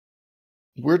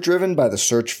We're driven by the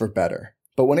search for better.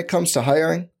 But when it comes to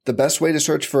hiring, the best way to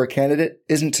search for a candidate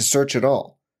isn't to search at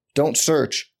all. Don't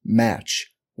search,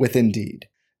 match with Indeed.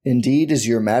 Indeed is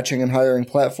your matching and hiring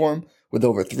platform with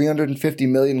over 350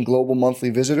 million global monthly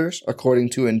visitors,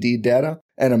 according to Indeed data,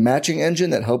 and a matching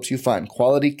engine that helps you find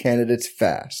quality candidates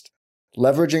fast.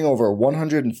 Leveraging over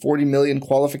 140 million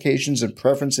qualifications and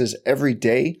preferences every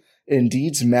day,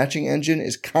 Indeed's matching engine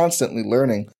is constantly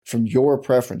learning from your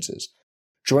preferences.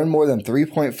 Join more than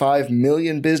 3.5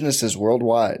 million businesses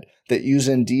worldwide that use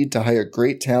Indeed to hire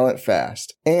great talent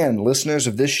fast. And listeners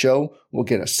of this show will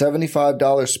get a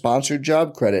 $75 sponsored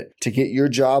job credit to get your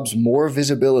jobs more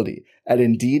visibility at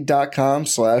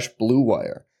Indeed.com/Blue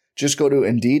Wire. Just go to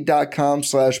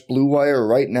Indeed.com/Blue Wire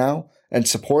right now and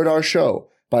support our show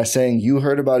by saying you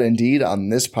heard about Indeed on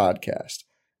this podcast.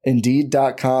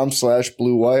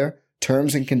 Indeed.com/Blue Wire.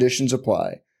 Terms and conditions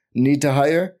apply. Need to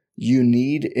hire? You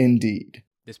need Indeed.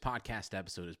 This podcast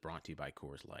episode is brought to you by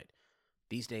Coors Light.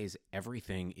 These days,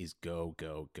 everything is go,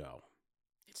 go, go.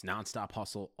 It's nonstop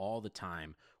hustle all the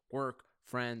time. Work,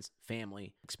 friends,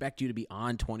 family, expect you to be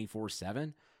on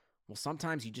 24/7. Well,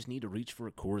 sometimes you just need to reach for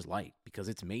a Coors Light because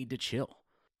it's made to chill.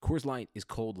 Coors Light is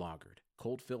cold lagered,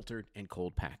 cold filtered, and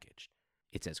cold packaged.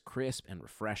 It's as crisp and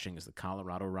refreshing as the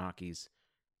Colorado Rockies.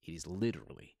 It is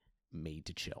literally made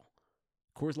to chill.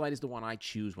 Coors Light is the one I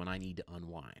choose when I need to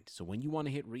unwind. So when you want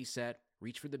to hit reset,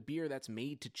 reach for the beer that's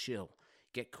made to chill.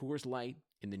 Get Coors Light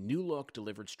in the new look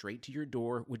delivered straight to your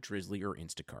door with Drizzly or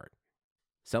Instacart.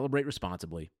 Celebrate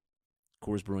responsibly.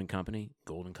 Coors Brewing Company,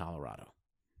 Golden, Colorado.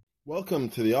 Welcome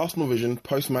to the Arsenal Vision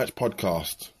post-match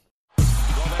podcast. Well,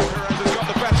 Perez has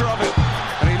got the better of it,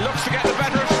 and he looks to get the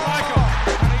better of Schmeichel,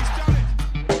 and he's done it.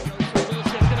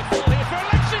 Wilshere's going to fall here for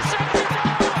Alexis Henry,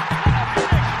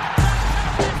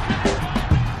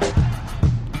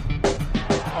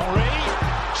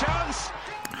 chance.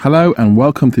 Hello and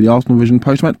welcome to the Arsenal Vision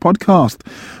post-match podcast.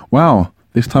 Wow,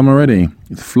 this time already,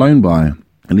 it's flown by.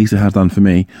 At least it has done for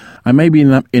me. I may be in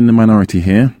the minority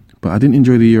here, but I didn't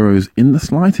enjoy the Euros in the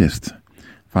slightest.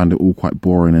 Found it all quite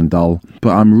boring and dull.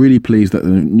 But I'm really pleased that the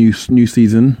new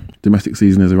season, domestic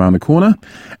season, is around the corner.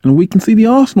 And we can see the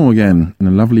Arsenal again in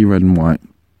a lovely red and white.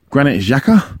 Granit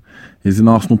Xhaka is an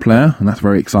Arsenal player, and that's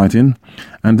very exciting.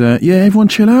 And everyone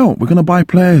chill out. We're going to buy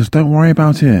players. Don't worry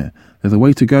about it. There's a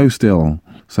way to go still.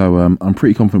 So I'm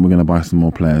pretty confident we're going to buy some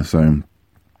more players. So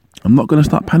I'm not going to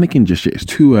start panicking just yet. It's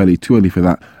too early for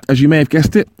that. As you may have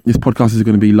guessed it, this podcast is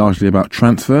going to be largely about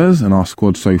transfers and our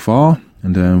squad so far,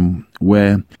 and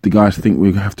where the guys think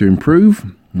we have to improve,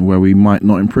 and where we might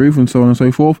not improve, and so on and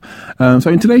so forth. So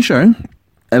in today's show,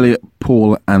 Elliot,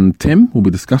 Paul and Tim will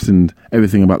be discussing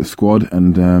everything about the squad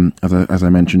and, as I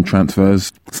mentioned,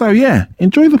 transfers. So yeah,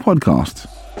 enjoy the podcast.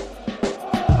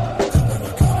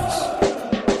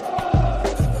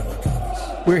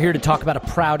 We're here to talk about a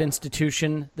proud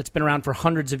institution that's been around for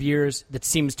hundreds of years that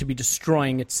seems to be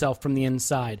destroying itself from the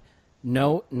inside.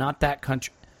 No, not that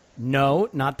country. No,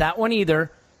 not that one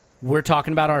either. We're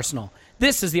talking about Arsenal.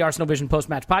 This is the Arsenal Vision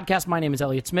Post-Match Podcast. My name is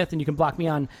Elliot Smith, and you can block me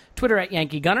on Twitter at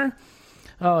Yankee Gunner.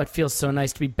 Oh, it feels so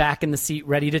nice to be back in the seat,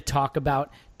 ready to talk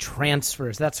about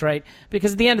transfers. That's right,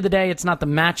 because at the end of the day, it's not the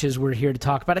matches we're here to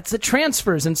talk about, it's the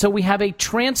transfers. And so we have a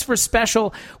transfer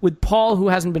special with Paul, who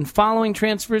hasn't been following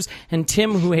transfers, and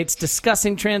Tim, who hates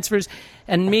discussing transfers,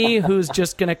 and me, who's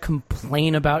just going to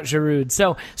complain about Giroud.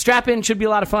 So strap in, should be a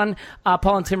lot of fun.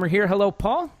 Paul and Tim are here. Hello,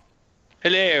 Paul.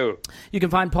 Hello. You can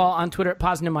find Paul on Twitter at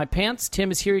Posin in My Pants. Tim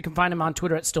is here. You can find him on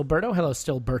Twitter at Stilberto. Hello,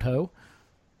 Stilberto.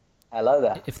 Hello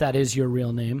there. If that is your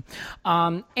real name.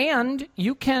 And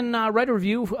you can write a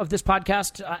review of this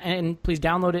podcast, and please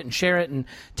download it and share it and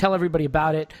tell everybody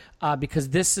about it, because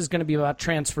this is going to be about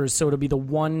transfers, so it'll be the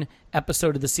one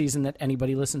episode of the season that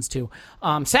anybody listens to.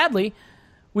 Sadly,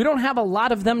 we don't have a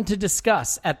lot of them to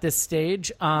discuss at this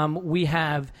stage. We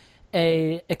have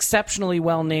a exceptionally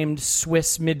well-named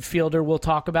Swiss midfielder we'll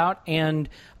talk about, and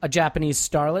a Japanese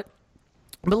starlet.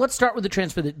 But let's start with the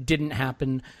transfer that didn't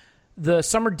happen. The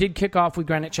summer did kick off with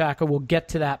Granit Xhaka. We'll get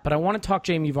to that, but I want to talk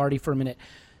Jamie Vardy for a minute.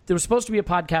 There was supposed to be a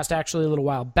podcast actually a little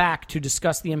while back to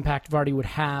discuss the impact Vardy would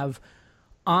have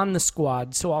on the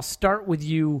squad. So I'll start with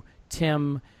you,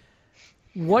 Tim.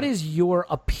 What is your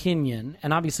opinion?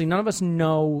 And obviously none of us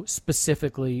know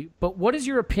specifically, but what is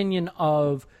your opinion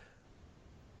of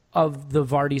the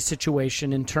Vardy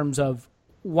situation in terms of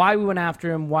why we went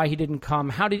after him, why he didn't come?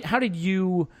 How did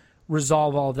you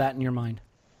resolve all of that in your mind?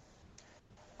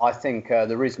 I think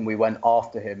the reason we went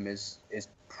after him is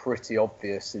pretty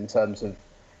obvious in terms of,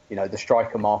 the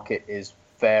striker market it's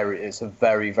a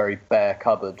very, very bare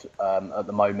cupboard at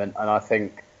the moment. And I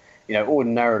think,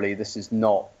 ordinarily this is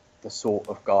not the sort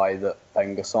of guy that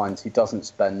Wenger signs. He doesn't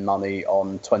spend money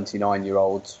on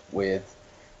 29-year-olds with,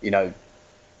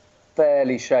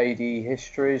 fairly shady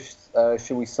histories,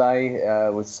 shall we say,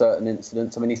 with certain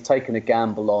incidents. I mean, he's taken a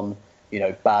gamble on,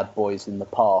 bad boys in the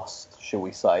past, shall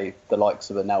we say, the likes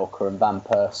of Anelka and Van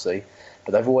Persie.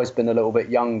 But they've always been a little bit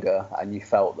younger, and you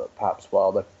felt that perhaps,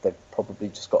 they've probably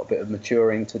just got a bit of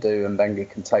maturing to do, and Wenger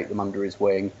can take them under his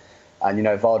wing. And,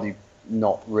 Vardy,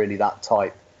 not really that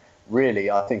type.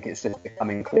 Really, I think it's just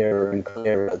becoming clearer and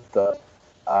clearer that,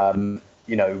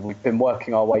 we've been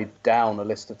working our way down a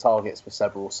list of targets for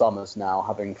several summers now,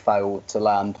 having failed to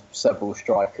land several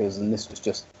strikers, and this was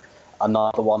just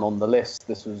another one on the list.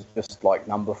 This was just like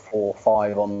number 4 or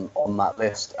 5 on that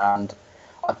list, and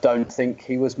I don't think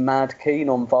he was mad keen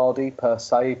on Vardy per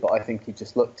se, but I think he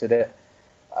just looked at it.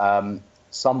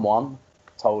 Someone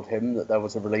told him that there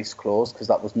was a release clause, because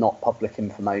that was not public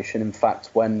information. In fact,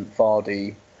 when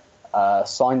Vardy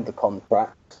signed the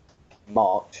contract in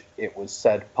March, it was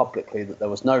said publicly that there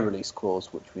was no release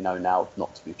clause, which we know now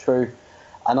not to be true.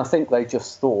 And I think they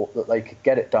just thought that they could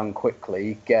get it done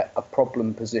quickly, get a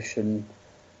problem position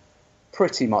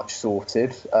pretty much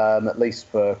sorted, at least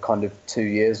for kind of 2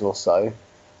 years or so.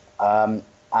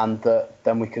 And that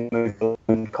then we can move on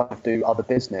and kind of do other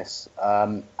business.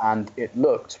 And it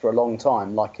looked for a long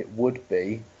time like it would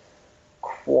be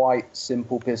quite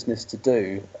simple business to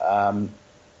do.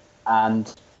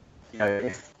 And,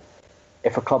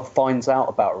 if a club finds out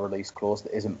about a release clause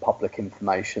that isn't public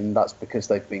information, that's because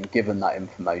they've been given that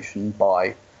information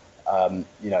by,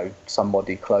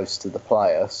 somebody close to the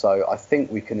player. So I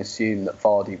think we can assume that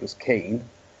Vardy was keen.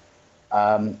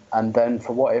 And then,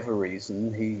 for whatever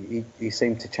reason, he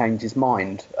seemed to change his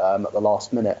mind at the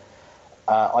last minute.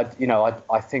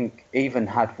 I think even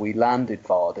had we landed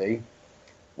Vardy,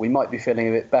 we might be feeling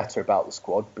a bit better about the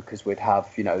squad, because we'd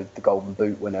have, the Golden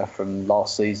Boot winner from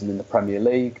last season in the Premier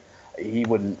League. He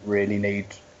wouldn't really need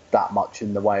that much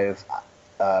in the way of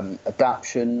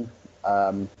adaptation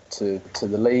to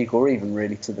the league, or even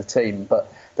really to the team.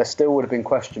 But there still would have been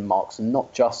question marks, and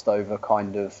not just over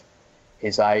kind of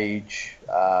his age,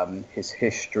 his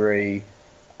history.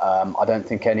 I don't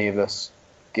think any of us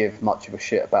give much of a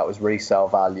shit about his resale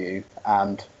value.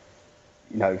 And,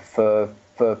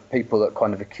 for people that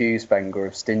kind of accuse Wenger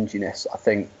of stinginess, I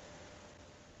think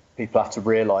people have to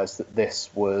realise that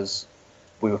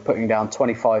we were putting down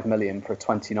 25 million for a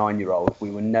 29-year-old.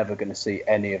 We were never going to see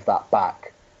any of that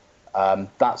back.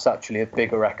 That's actually a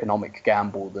bigger economic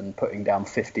gamble than putting down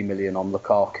 50 million on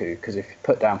Lukaku, because if you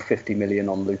put down 50 million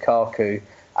on Lukaku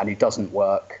and he doesn't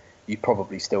work, you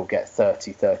probably still get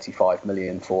 35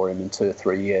 million for him in 2 or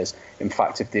 3 years. In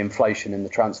fact, if the inflation in the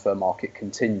transfer market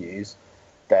continues,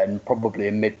 then probably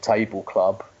a mid-table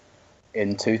club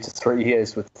in 2 to 3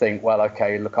 years would think, well,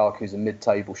 okay, Lukaku's a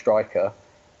mid-table striker,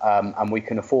 and we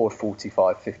can afford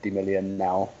 45, 50 million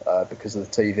now because of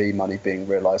the TV money being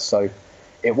realised. So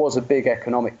it was a big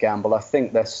economic gamble. I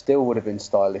think there still would have been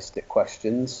stylistic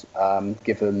questions,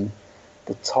 given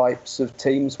the types of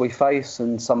teams we face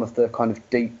and some of the kind of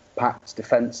deep packed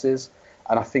defences.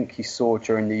 And I think you saw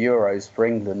during the Euros for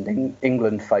England,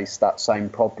 England faced that same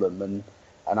problem. And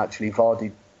actually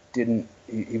Vardy didn't,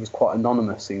 he was quite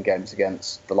anonymous in games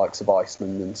against the likes of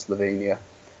Iceland and Slovakia.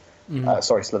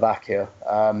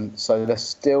 So there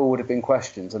still would have been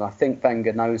questions. And I think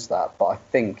Wenger knows that, but I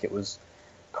think it was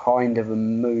kind of a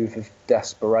move of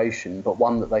desperation, but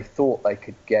one that they thought they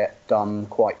could get done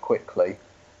quite quickly.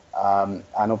 And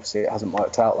obviously it hasn't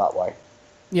worked out that way.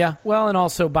 Yeah, well, and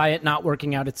also by it not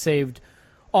working out, it saved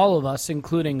all of us,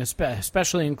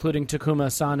 especially including Takuma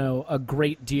Asano, a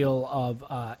great deal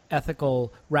of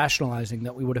ethical rationalizing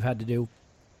that we would have had to do.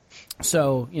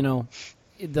 So,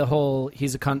 the whole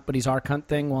he's a cunt, but he's our cunt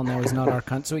thing, well, no, he's not our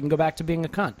cunt, so we can go back to being a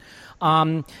cunt.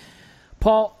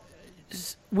 Paul,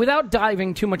 without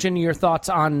diving too much into your thoughts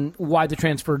on why the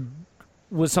transfer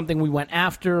was something we went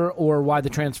after or why the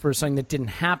transfer is something that didn't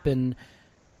happen,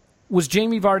 was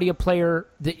Jamie Vardy a player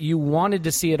that you wanted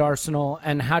to see at Arsenal,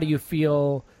 and how do you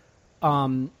feel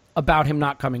about him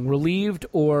not coming? Relieved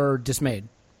or dismayed?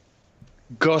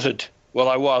 Gutted. Well,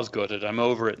 I was gutted. I'm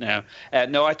over it now.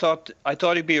 No, I thought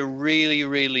he'd be a really,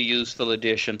 really useful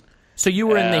addition. So you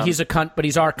were in the he's a cunt, but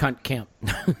he's our cunt camp.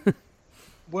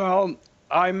 Well,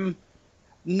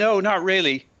 no, not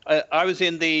really. I was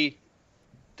in the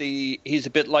he's a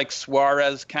bit like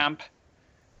Suarez camp.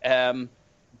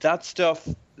 That stuff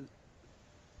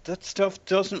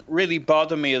doesn't really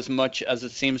bother me as much as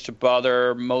it seems to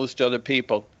bother most other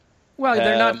people. Well,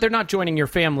 they're not joining your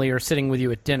family or sitting with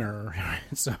you at dinner.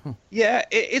 So yeah,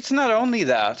 it's not only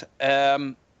that.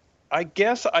 I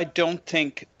guess I don't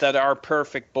think that our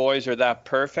perfect boys are that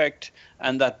perfect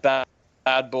and that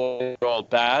bad boys are all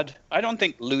bad. I don't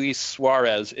think Luis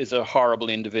Suarez is a horrible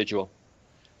individual.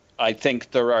 I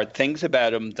think there are things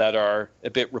about him that are a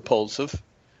bit repulsive,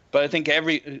 but I think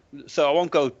so I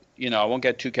won't go, I won't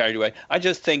get too carried away. I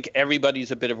just think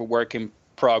everybody's a bit of a work in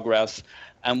progress.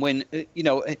 And when,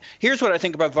 here's what I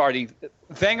think about Vardy.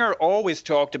 Wenger always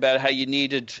talked about how you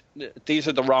needed, these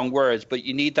are the wrong words, but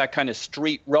you need that kind of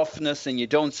street roughness, and you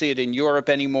don't see it in Europe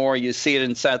anymore. You see it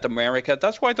in South America.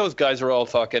 That's why those guys are all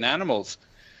fucking animals.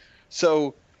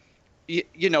 So,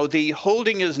 the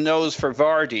holding his nose for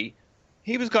Vardy,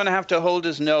 he was going to have to hold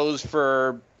his nose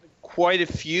for quite a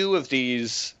few of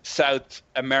these South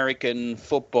American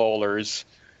footballers,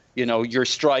 your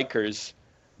strikers.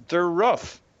 They're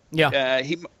rough. Yeah.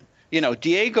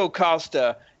 Diego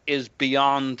Costa is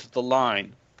beyond the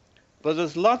line, but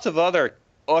there's lots of other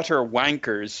utter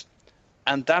wankers,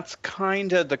 and that's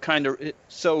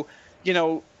so,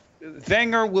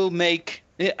 Wenger will make,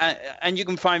 and you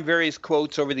can find various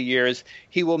quotes over the years,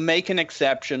 he will make an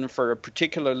exception for a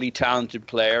particularly talented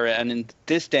player, and in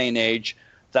this day and age,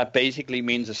 that basically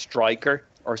means a striker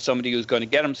or somebody who's going to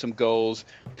get him some goals.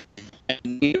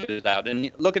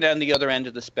 And looking down the other end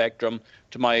of the spectrum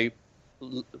to my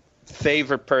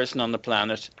favorite person on the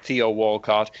planet, Theo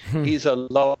Walcott. He's a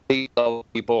lovely,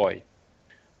 lovely boy.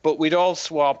 But we'd all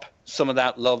swap some of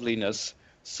that loveliness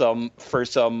for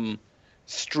some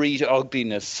street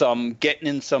ugliness, some getting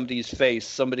in somebody's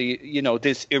face,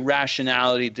 this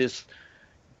irrationality, this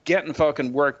getting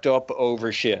fucking worked up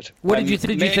over shit. What did you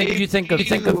think of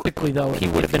quickly though? He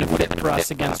would have been a fit for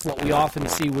us against what we often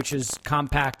see, which is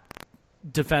compact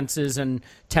defenses and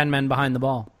 10 men behind the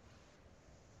ball.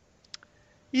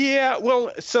 Yeah,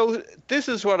 well, so this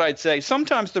is what I'd say.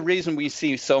 Sometimes the reason we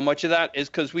see so much of that is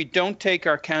because we don't take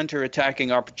our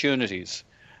counter-attacking opportunities.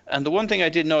 And the one thing I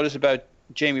did notice about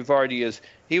Jamie Vardy is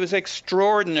he was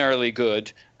extraordinarily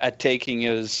good at taking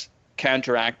his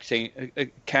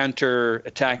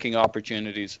counter-attacking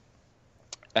opportunities.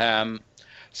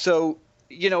 So,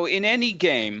 in any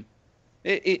game,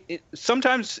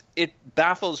 sometimes it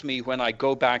baffles me when I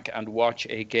go back and watch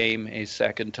a game a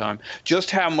second time, just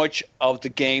how much of the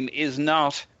game is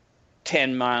not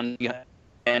 10 man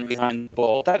behind the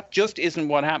ball. That just isn't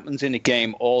what happens in a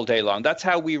game all day long. That's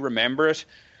how we remember it.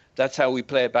 That's how we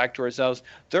play it back to ourselves.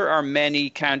 There are many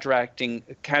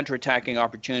counterattacking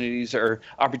opportunities, or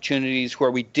opportunities where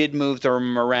we did move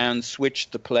them around, switch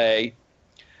the play.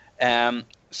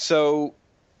 So,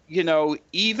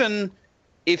 even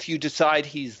if you decide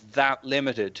he's that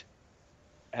limited,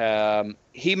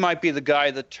 he might be the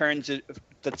guy that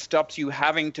stops you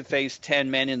having to face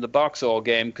 10 men in the box all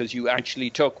game, because you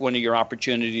actually took one of your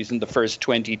opportunities in the first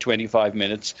 20, 25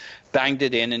 minutes, banged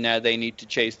it in, and now they need to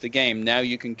chase the game. Now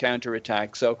you can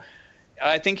counterattack. So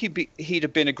I think he'd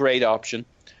have been a great option.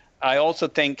 I also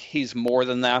think he's more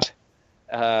than that.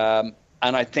 And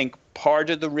I think part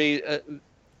of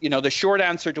the short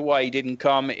answer to why he didn't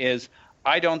come is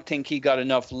I don't think he got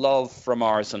enough love from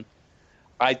Arsene.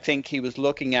 I think he was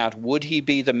looking at, would he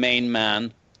be the main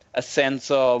man? A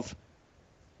sense of,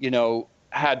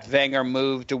 had Wenger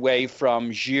moved away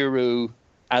from Giroud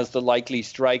as the likely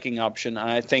striking option. And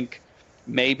I think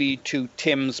maybe to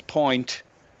Tim's point,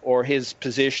 or his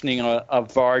positioning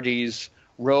of Vardy's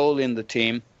role in the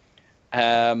team,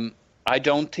 I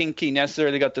don't think he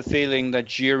necessarily got the feeling that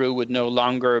Giroud would no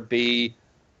longer be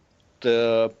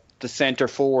the centre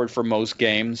forward for most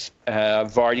games.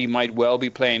 Vardy might well be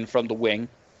playing from the wing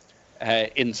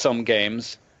in some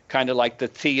games, kind of like the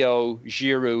Theo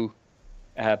Giroud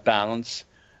balance.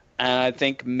 And I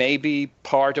think maybe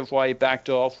part of why he backed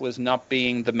off was not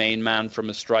being the main man from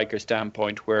a striker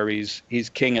standpoint, where he's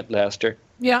king at Leicester.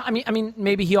 Yeah, I mean,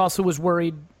 maybe he also was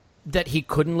worried that he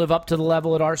couldn't live up to the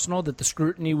level at Arsenal, that the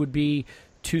scrutiny would be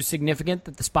too significant,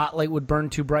 that the spotlight would burn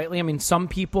too brightly. I mean, some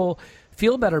people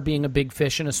feel better being a big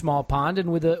fish in a small pond,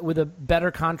 and with a better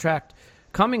contract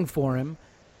coming for him,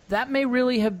 that may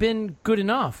really have been good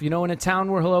enough. In a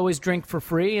town where he'll always drink for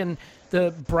free, and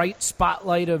the bright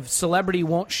spotlight of celebrity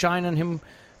won't shine on him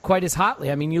quite as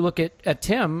hotly. I mean, you look at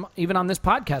Tim, even on this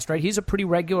podcast, right? He's a pretty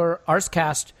regular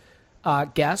Arscast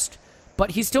guest,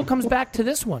 but he still comes back to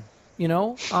this one,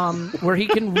 where he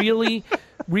can really,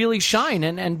 really shine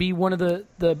and be one of the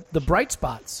bright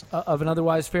spots of an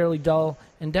otherwise fairly dull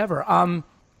endeavor.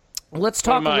 Let's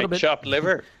talk a little bit. Chopped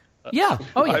liver. Yeah.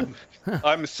 Oh, yeah.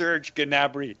 I'm Serge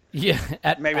Gnabry. Yeah.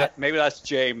 Maybe that's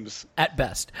James. At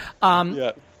best.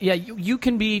 Yeah. Yeah. You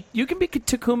can be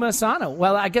Takuma Asano.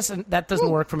 Well, I guess that doesn't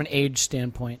work from an age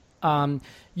standpoint.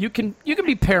 You can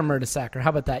be Per Mertesacker. How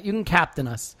about that? You can captain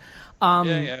us.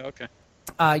 Okay.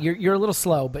 You're a little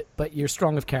slow, but you're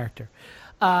strong of character.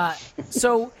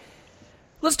 So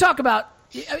let's talk about,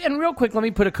 and real quick, let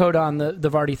me put a code on the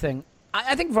Vardy thing.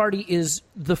 I think Vardy is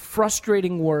the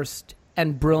frustrating worst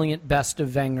and brilliant best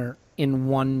of Wenger in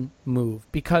one move,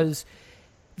 because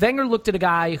Wenger looked at a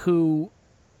guy who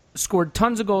scored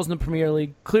tons of goals in the Premier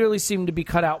League, clearly seemed to be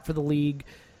cut out for the league,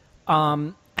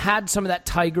 had some of that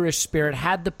tigerish spirit,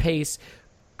 had the pace,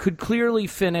 could clearly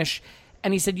finish,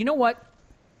 and he said, you know what?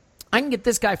 I can get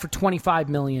this guy for $25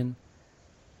 million.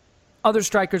 Other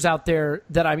strikers out there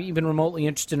that I'm even remotely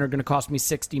interested in are going to cost me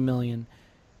 $60 million.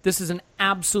 This is an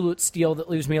absolute steal that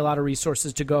leaves me a lot of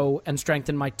resources to go and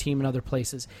strengthen my team in other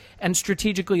places. And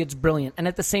strategically, it's brilliant. And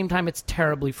at the same time, it's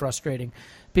terribly frustrating.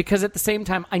 Because at the same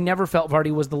time, I never felt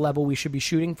Vardy was the level we should be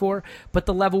shooting for. But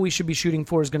the level we should be shooting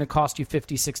for is going to cost you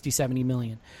 50, 60, 70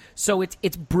 million. So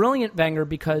it's brilliant, Wenger,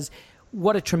 because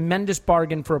what a tremendous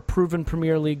bargain for a proven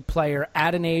Premier League player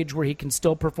at an age where he can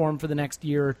still perform for the next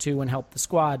year or two and help the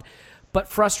squad. But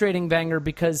frustrating, Wenger,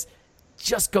 because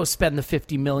just go spend the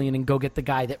 $50 million and go get the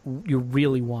guy that you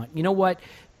really want. You know what?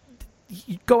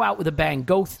 You go out with a bang.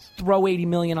 Go throw $80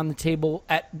 million on the table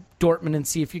at Dortmund and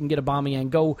see if you can get Aubameyang.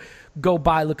 Go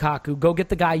buy Lukaku. Go get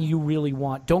the guy you really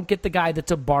want. Don't get the guy that's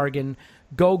a bargain.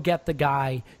 Go get the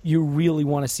guy you really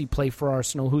want to see play for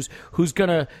Arsenal, who's going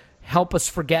to help us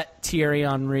forget Thierry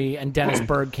Henry and Dennis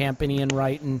Bergkamp and Ian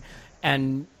Wright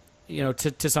and you know,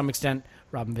 to some extent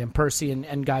Robin Van Persie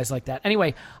and guys like that.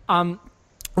 Anyway,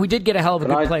 we did get a hell of a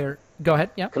good player. Go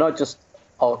ahead. Yeah. Can I just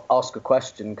ask a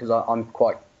question, because I'm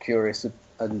quite curious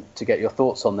to get your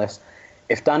thoughts on this.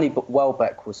 If Danny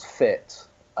Welbeck was fit,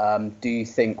 do you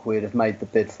think we'd have made the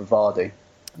bid for Vardy?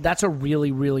 That's a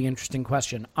really, really interesting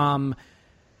question.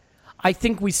 I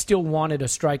think we still wanted a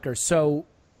striker. So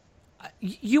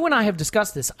you and I have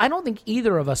discussed this. I don't think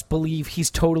either of us believe he's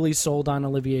totally sold on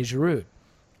Olivier Giroud.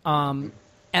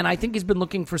 And I think he's been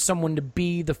looking for someone to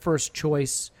be the first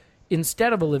choice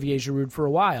instead of Olivier Giroud for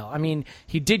a while. I mean,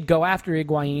 he did go after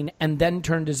Higuain and then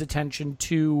turned his attention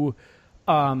to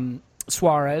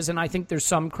Suarez, and I think there's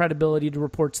some credibility to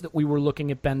reports that we were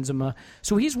looking at Benzema.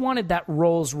 So he's wanted that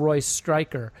Rolls-Royce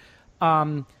striker.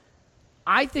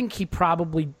 I think he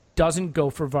probably doesn't go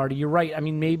for Vardy. You're right. I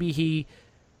mean, maybe he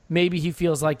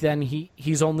feels like then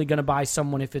he's only going to buy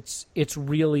someone if it's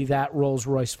really that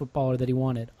Rolls-Royce footballer that he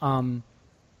wanted.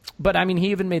 But I mean,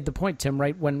 he even made the point, Tim,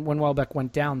 right, when Welbeck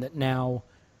went down, that now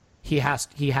he has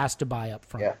to buy up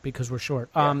front because we're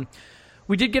short. Yeah.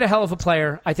 We did get a hell of a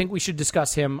player. I think we should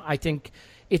discuss him. I think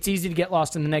it's easy to get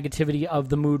lost in the negativity of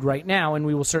the mood right now, and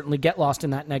we will certainly get lost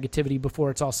in that negativity before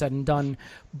it's all said and done.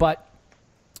 But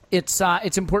it's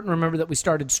important to remember that we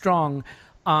started strong.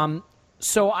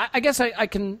 So I guess I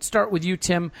can start with you,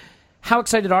 Tim. How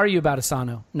excited are you about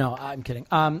Asano? No, I'm kidding.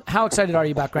 How excited are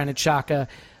you about Granit Xhaka?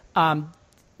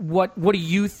 What do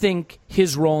you think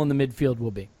his role in the midfield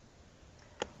will be?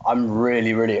 I'm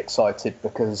really, really excited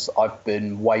because I've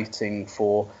been waiting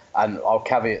for, and I'll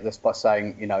caveat this by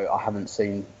saying, you know, I haven't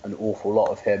seen an awful lot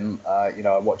of him. You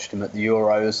know, I watched him at the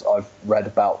Euros. I've read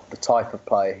about the type of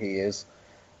player he is,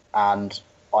 and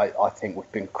I think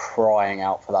we've been crying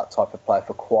out for that type of player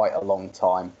for quite a long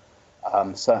time.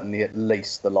 Certainly at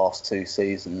least the last 2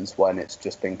 seasons, when it's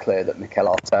just been clear that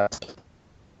Mikel Arteta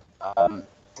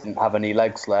didn't have any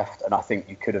legs left. And I think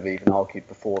you could have even argued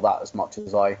before that, as much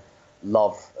as I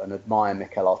love and admire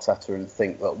Mikel Arteta and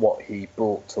think that what he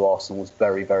brought to Arsenal was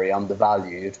very, very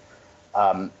undervalued.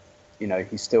 You know,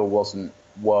 he still wasn't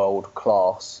world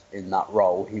class in that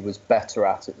role. He was better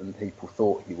at it than people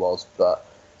thought he was, but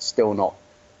still not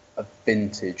a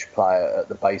vintage player at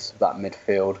the base of that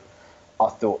midfield. I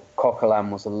thought Coquelin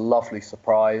was a lovely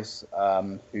surprise,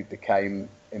 who became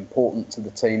important to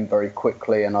the team very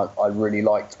quickly, and I really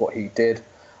liked what he did.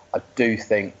 I do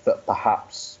think that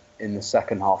perhaps in the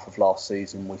second half of last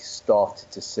season we started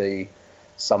to see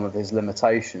some of his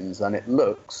limitations, and it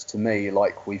looks to me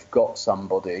like we've got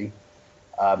somebody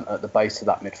at the base of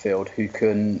that midfield who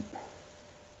can,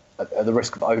 at the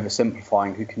risk of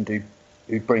oversimplifying,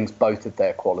 who brings both of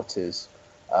their qualities.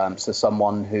 So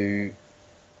someone who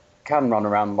can run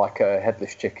around like a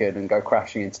headless chicken and go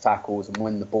crashing into tackles and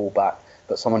win the ball back,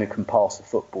 but someone who can pass the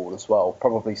football as well.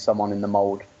 Probably someone in the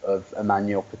mould of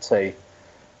Emmanuel Petit.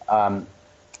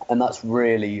 And that's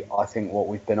really, I think, what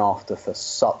we've been after for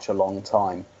such a long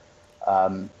time.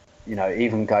 You know,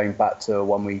 even going back to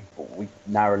when we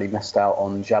narrowly missed out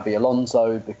on Xabi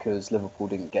Alonso because Liverpool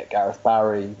didn't get Gareth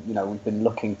Barry. You know, we've been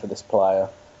looking for this player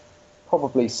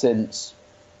probably since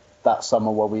that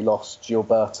summer where we lost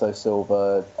Gilberto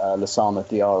Silva, Lassana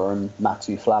Diarra and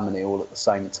Mathieu Flamini all at the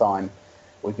same time.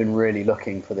 We've been really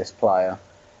looking for this player.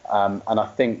 And I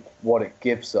think what it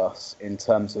gives us in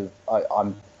terms of,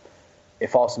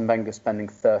 if Arsene Wenger's spending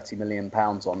 £30 million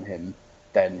on him,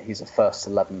 then he's a first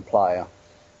 11 player.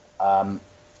 And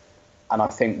I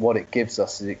think what it gives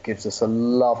us is it gives us a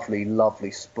lovely,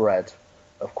 lovely spread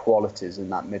of qualities in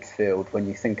that midfield. When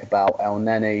you think about El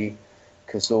Neni,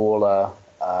 Cazorla,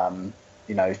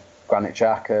 Granit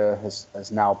Xhaka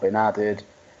has now been added.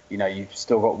 You've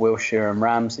still got Wilshere and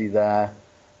Ramsey there.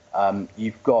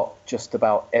 You've got just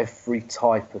about every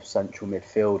type of central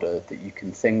midfielder that you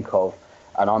can think of.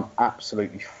 And I'm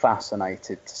absolutely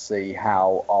fascinated to see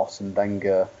how Arsene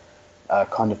Wenger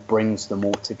kind of brings them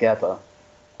all together.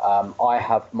 I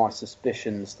have my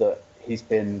suspicions that he's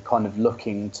been kind of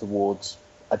looking towards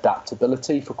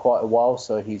adaptability for quite a while.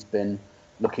 So he's been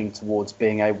looking towards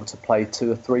being able to play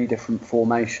 2 or 3 different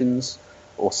formations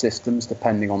or systems,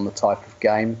 depending on the type of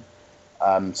game.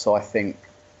 So I think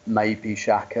maybe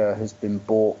Xhaka has been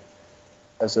bought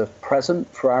as a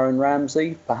present for Aaron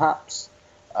Ramsey, perhaps,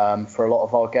 for a lot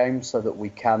of our games, so that we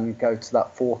can go to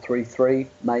that 4-3-3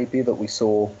 maybe that we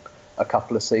saw a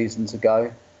couple of seasons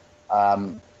ago.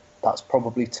 That's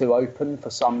probably too open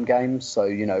for some games, so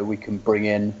we can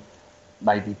bring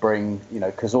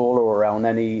Cazorla or El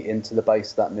Neni into the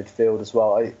base of that midfield as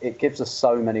well. It gives us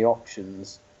so many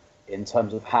options in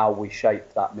terms of how we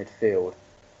shape that midfield.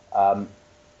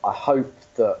 I hope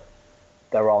that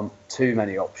there aren't too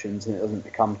many options and it doesn't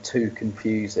become too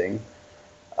confusing,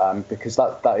 because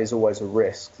that is always a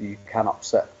risk. You can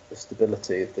upset the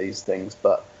stability of these things,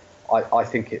 but I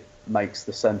think it makes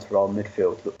the centre of our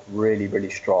midfield look really, really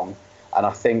strong. And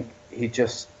I think he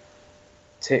just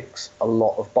ticks a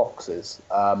lot of boxes.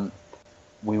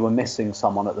 We were missing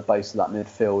someone at the base of that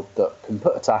midfield that can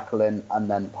put a tackle in and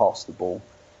then pass the ball.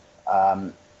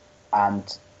 And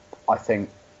I think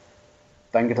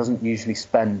Wenger doesn't usually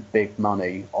spend big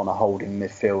money on a holding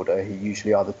midfielder. He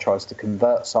usually either tries to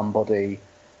convert somebody,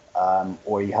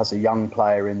 or he has a young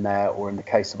player in there, or in the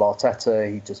case of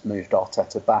Arteta, he just moved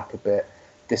Arteta back a bit.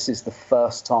 This is the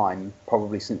first time,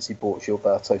 probably since he bought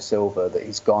Gilberto Silva, that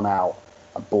he's gone out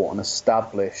and bought an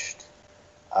established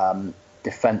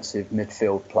defensive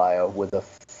midfield player with a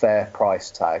fair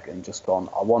price tag and just gone,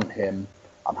 I want him,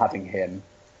 I'm having him,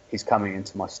 he's coming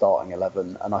into my starting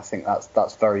 11. And I think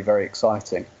that's very, very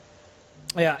exciting.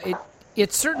 Yeah,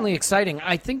 it's certainly exciting.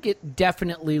 I think it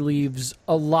definitely leaves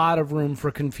a lot of room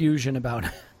for confusion about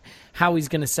how he's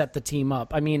going to set the team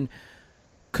up. I mean,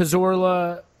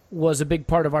 Cazorla was a big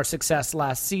part of our success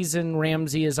last season.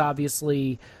 Ramsey is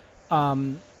obviously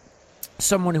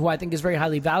someone who I think is very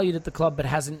highly valued at the club, but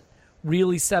hasn't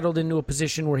really settled into a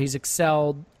position where he's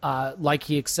excelled like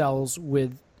he excels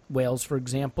with Wales, for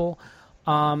example.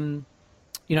 El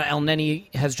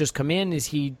Neni has just come in. Is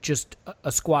he just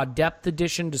a squad depth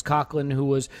addition? Does Coughlin, who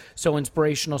was so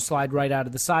inspirational, slide right out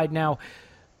of the side now?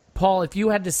 Paul, if you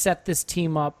had to set this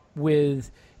team up with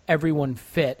everyone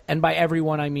fit, and by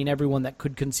everyone I mean everyone that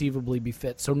could conceivably be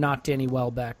fit, so not Danny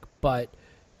Welbeck, but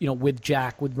with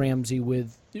Jack, with Ramsey,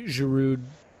 with Giroud,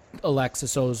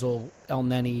 Alexis Ozil, El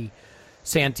Neni,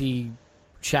 Santi,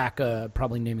 Xhaka,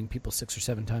 probably naming people 6 or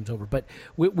 7 times over, but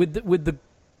with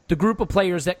the group of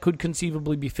players that could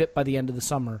conceivably be fit by the end of the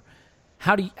summer,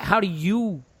 how do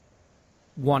you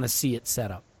want to see it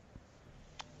set up?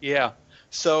 Yeah,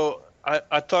 so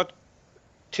I thought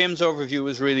Tim's overview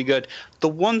was really good. The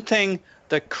one thing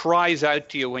that cries out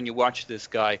to you when you watch this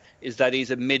guy is that he's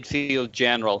a midfield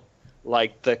general,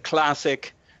 like the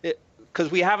classic. Because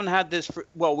we haven't had this.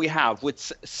 We have.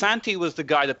 With Santi was the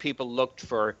guy that people looked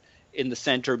for in the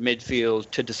center of midfield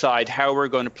to decide how we're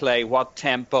going to play, what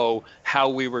tempo, how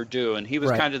we were doing. He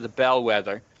was kind of the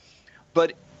bellwether.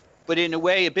 But in a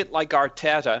way, a bit like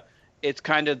Arteta, it's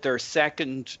kind of their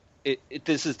second.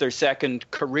 This is their second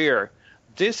career.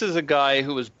 This is a guy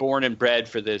who was born and bred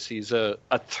for this. He's a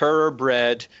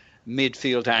thoroughbred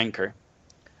midfield anchor.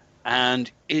 And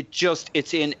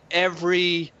it's in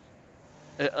every,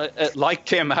 like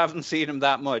Tim, I haven't seen him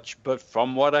that much, but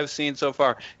from what I've seen so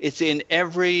far, it's in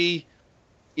every,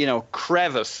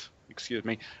 crevice,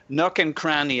 nook and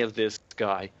cranny of this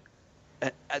guy.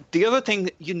 The other thing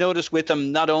that you notice with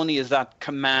him, not only is that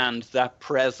command, that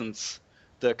presence,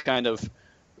 the kind of,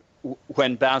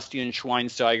 when Bastian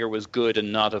Schweinsteiger was good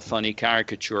and not a funny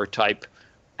caricature type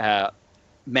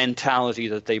mentality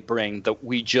that they bring that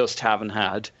we just haven't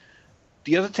had.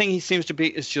 The other thing he seems to be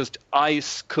is just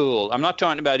ice cool. I'm not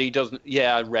talking about he doesn't,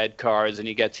 red cards and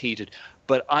he gets heated,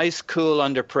 but ice cool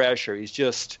under pressure. He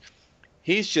just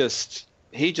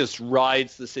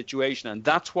rides the situation. And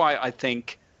that's why I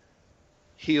think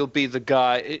he'll be the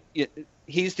guy.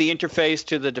 He's the interface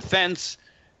to the defense,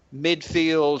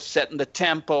 midfield, setting the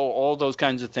tempo, all those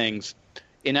kinds of things.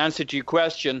 in answer to your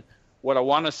question, what I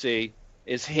want to see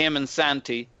is him and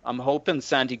Santi. I'm hoping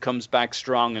Santi comes back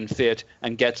strong and fit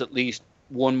and gets at least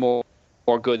one more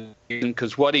good season,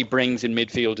 because what he brings in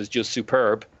midfield is just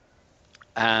superb.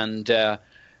 And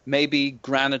maybe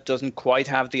Granit doesn't quite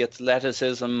have the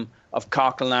athleticism of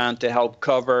Coquelin to help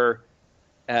cover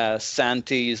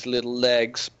Santi's little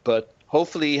legs, but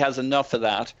hopefully he has enough of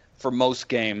that for most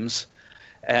games.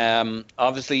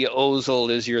 Obviously,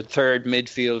 Ozil is your third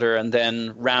midfielder, and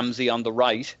then Ramsey on the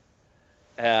right.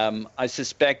 I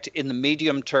suspect in the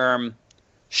medium term,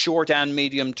 short and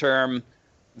medium term,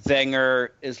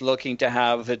 Wenger is looking to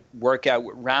have it work out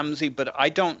with Ramsey, but I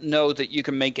don't know that you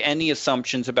can make any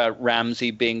assumptions about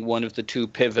Ramsey being one of the two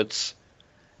pivots.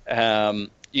 You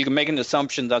can make an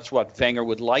assumption that's what Wenger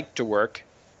would like to work,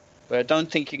 but I don't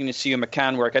think you can assume it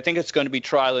can work. I think it's going to be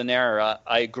trial and error.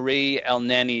 I agree El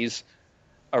Neni's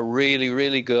a really,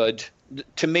 really good,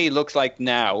 to me, looks like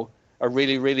now, a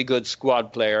really, really good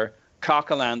squad player.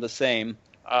 Coquelin the same.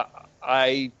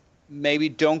 I maybe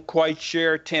don't quite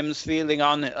share Tim's feeling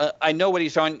on. I know what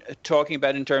he's talking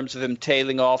about in terms of him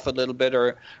tailing off a little bit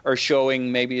or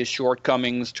showing maybe his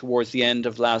shortcomings towards the end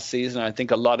of last season. I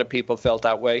think a lot of people felt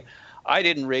that way. I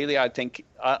didn't really. I think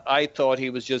I thought he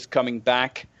was just coming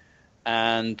back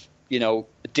and, a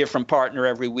different partner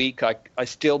every week. I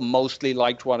still mostly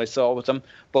liked what I saw with him.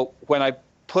 But when I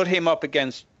put him up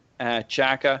against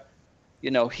Xhaka,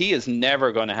 he is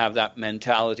never going to have that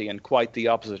mentality, and quite the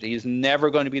opposite. He's never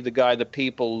going to be the guy that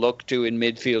people look to in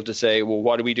midfield to say, well,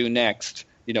 what do we do next?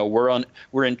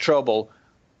 We're in trouble.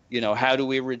 How do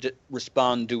we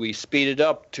respond? Do we speed it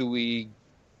up? Do we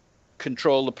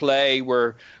control the play?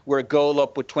 We're a goal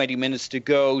up with 20 minutes to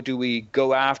go. Do we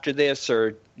go after this,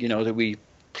 or do we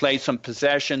play some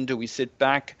possession? Do we sit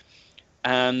back?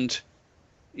 And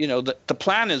the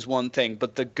plan is one thing,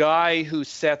 but the guy who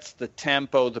sets the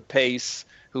tempo, the pace,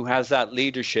 who has that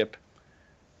leadership,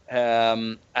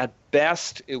 at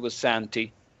best it was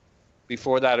Santi.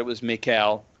 Before that it was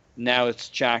Mikel. Now it's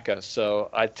Xhaka. So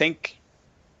I think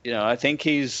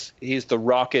he's the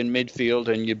rock in midfield,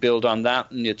 and you build on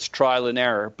that, and it's trial and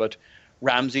error. But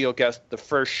Ramsey will get the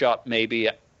first shot, maybe,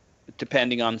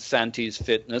 depending on Santi's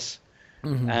fitness.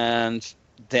 Mm-hmm. And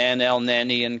then El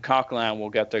Neni and Coquelin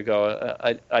will get their go.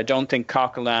 I don't think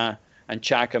Coquelin and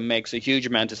Xhaka makes a huge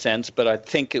amount of sense, but I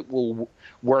think it will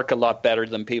work a lot better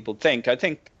than people think. I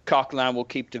think Coquelin will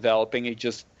keep developing. He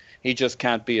just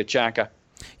can't be a Xhaka.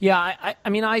 Yeah, I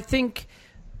mean, I think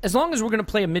as long as we're going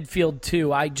to play a midfield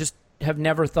too, I just have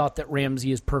never thought that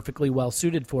Ramsey is perfectly well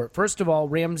suited for it. First of all,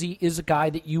 Ramsey is a guy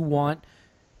that you want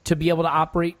to be able to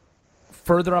operate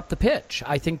further up the pitch,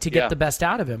 I think, to get the best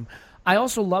out of him. I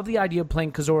also love the idea of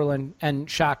playing Cazorla and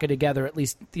Xhaka together, at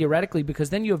least theoretically,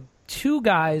 because then you have two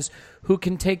guys who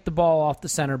can take the ball off the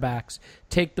center backs,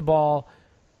 take the ball,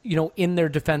 in their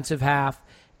defensive half,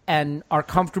 and are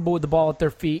comfortable with the ball at their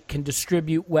feet, can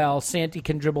distribute well. Santi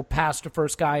can dribble past the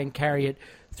first guy and carry it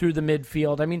through the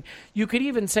midfield. I mean, you could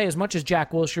even say, as much as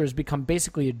Jack Wilshere has become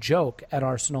basically a joke at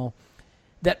Arsenal,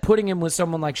 that putting him with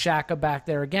someone like Xhaka back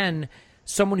there, again,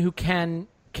 someone who can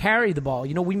carry the ball.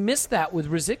 We missed that with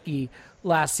Rosicky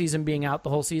last season being out the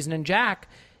whole season, and Jack,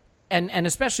 and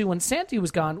especially when Santi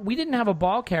was gone, we didn't have a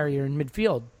ball carrier in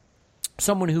midfield.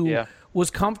 Someone who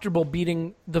was comfortable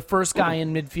beating the first guy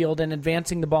in midfield and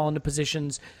advancing the ball into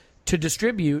positions to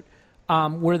distribute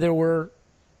where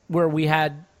we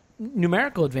had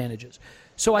numerical advantages.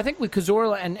 So I think with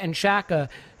Cazorla and Xhaka,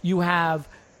 you have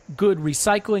good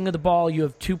recycling of the ball. You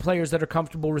have two players that are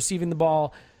comfortable receiving the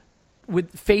ball,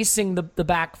 with facing the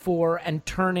back four and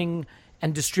turning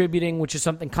and distributing, which is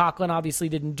something Coquelin obviously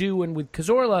didn't do. And with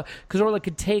Cazorla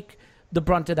could take the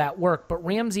brunt of that work, but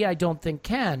Ramsey I don't think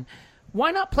can.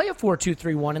 Why not play a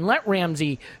 4-2-3-1 and let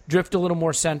Ramsey drift a little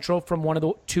more central from one of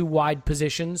the two wide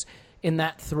positions in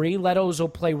that three? Let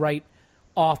Ozil play right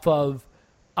off of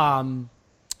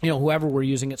whoever we're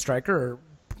using at striker, or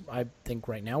I think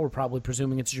right now we're probably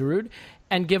presuming it's Giroud,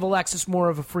 and give Alexis more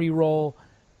of a free role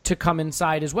to come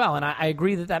inside as well. And I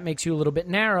agree that makes you a little bit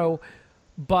narrow,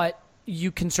 but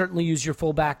you can certainly use your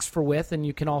fullbacks for width, and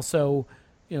you can also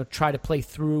try to play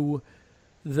through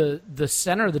the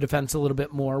center of the defense a little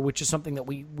bit more, which is something that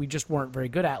we just weren't very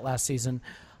good at last season.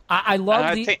 I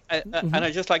love and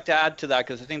I'd just like to add to that,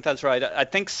 because I think that's right. I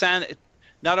think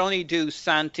not only do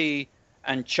Santi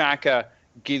and Xhaka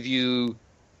give you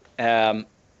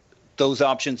those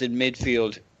options in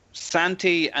midfield,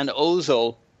 Santi and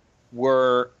Ozil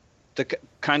were the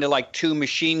kind of like two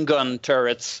machine gun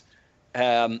turrets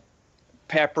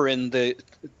peppering the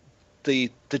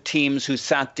teams who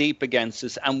sat deep against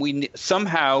us, and we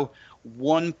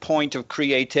one point of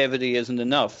creativity isn't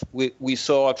enough. We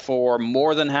saw it for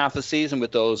more than half a season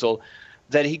with Ozil,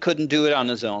 that he couldn't do it on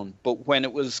his own. But when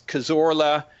it was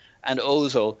Cazorla and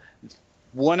Ozil,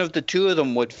 one of the two of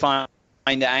them would find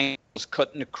angles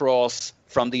cutting across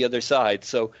from the other side.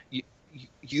 So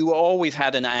you always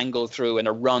had an angle through and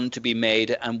a run to be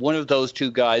made, and one of those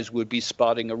two guys would be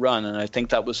spotting a run. And I think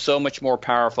that was so much more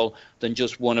powerful than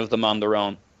just one of them on their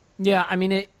own. Yeah, I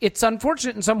mean, it's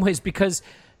unfortunate in some ways because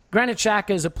Granit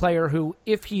Xhaka is a player who,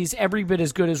 if he's every bit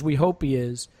as good as we hope he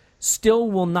is, still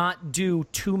will not do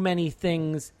too many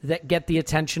things that get the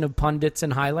attention of pundits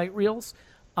and highlight reels.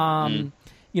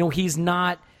 He's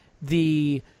not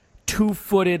the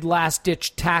two-footed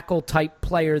last-ditch tackle type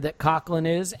player that Coquelin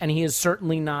is, and he is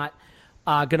certainly not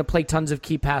going to play tons of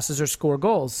key passes or score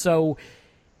goals. So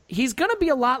he's going to be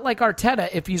a lot like Arteta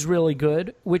if he's really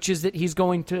good, which is that he's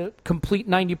going to complete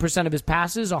 90% of his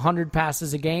passes, 100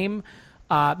 passes a game,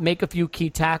 make a few key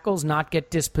tackles, not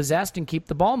get dispossessed, and keep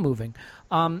the ball moving.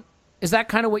 Is that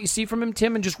kind of what you see from him,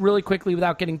 Tim? And just really quickly,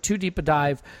 without getting too deep a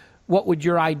dive, what would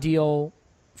your ideal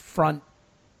front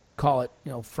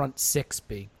six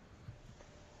be?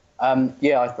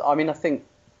 I think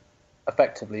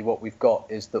effectively what we've got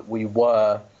is that we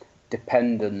were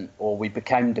dependent, or we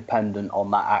became dependent on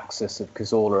that axis of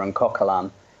Cazorla and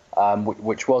Coquelin,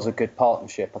 which was a good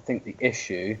partnership. I think the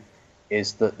issue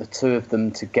is that the two of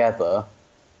them together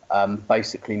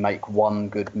basically make one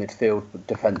good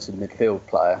defensive midfield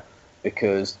player,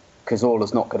 because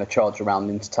Cazorla's not going to charge around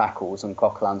into tackles and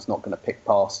Coquelin's not going to pick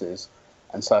passes.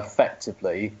 And so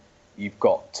effectively, you've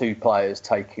got two players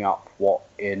taking up what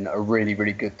in a really,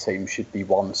 really good team should be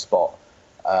one spot.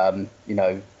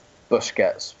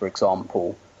 Busquets, for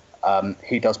example,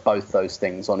 he does both those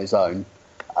things on his own,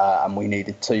 and we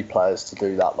needed two players to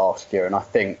do that last year. And I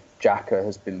think Xhaka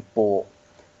has been bought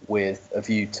with a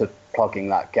view to plugging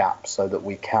that gap so that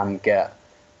we can get,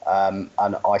 and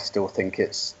I still think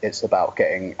it's about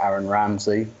getting Aaron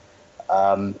Ramsey,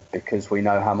 because we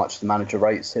know how much the manager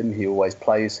rates him. He always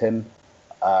plays him.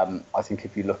 I think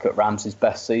if you look at Ramsey's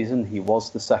best season, he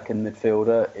was the second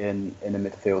midfielder in a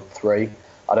midfield three.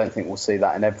 I don't think we'll see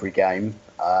that in every game,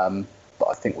 but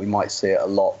I think we might see it a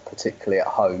lot, particularly at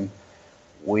home.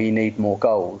 We need more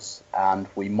goals, and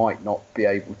we might not be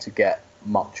able to get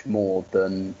much more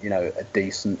than a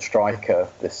decent striker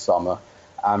this summer.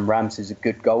 Ramsey's a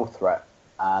good goal threat,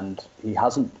 and he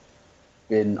hasn't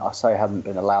been. I say hasn't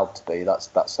been allowed to be. That's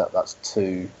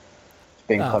too.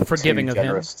 Being kind of forgiving too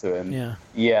generous of him. to him.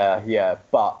 Yeah.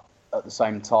 But at the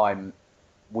same time,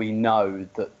 we know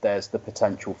that there's the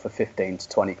potential for 15 to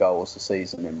 20 goals a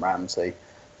season in Ramsey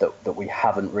that we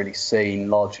haven't really seen,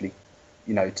 largely,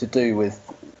 to do with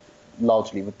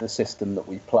the system that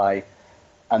we play.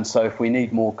 And so if we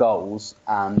need more goals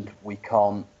and we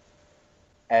can't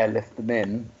airlift them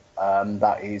in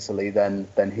that easily,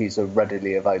 then he's a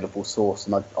readily available source.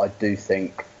 And I do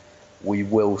think we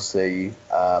will see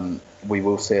a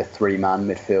three-man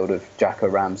midfield of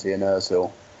Xhaka, Ramsey and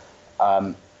Ozil.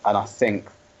 And I think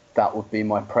that would be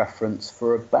my preference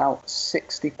for about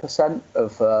 60%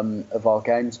 of our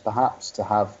games, perhaps, to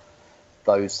have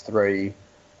those three,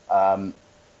 to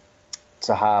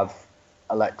have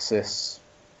Alexis.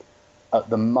 At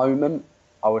the moment,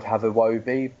 I would have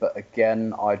Iwobi, but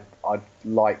again, I'd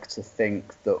like to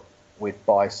think that we'd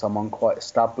buy someone quite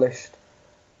established.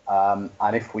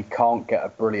 And if we can't get a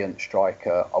brilliant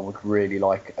striker, I would really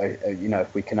like,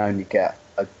 if we can only get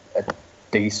a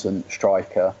decent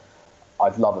striker,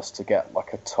 I'd love us to get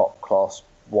like a top-class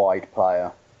wide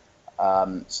player,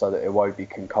 so that Iwobi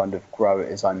can kind of grow at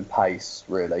his own pace,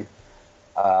 really.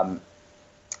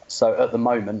 So at the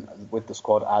moment, with the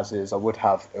squad as is, I would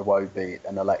have Iwobi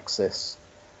and Alexis.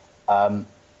 I'm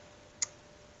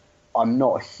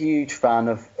not a huge fan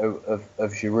of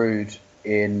Giroud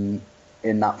in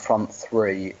that front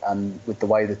three, and with the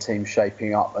way the team's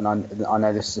shaping up. And I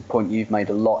know this is a point you've made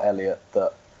a lot, Elliot,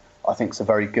 that I think is a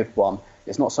very good one.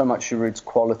 It's not so much Giroud's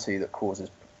quality that causes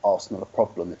Arsenal a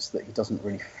problem, it's that he doesn't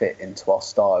really fit into our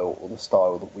style or the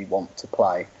style that we want to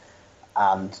play.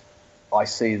 And I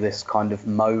see this kind of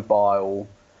mobile,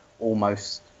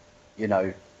 almost,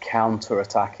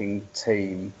 counter-attacking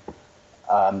team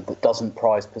that doesn't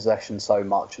prize possession so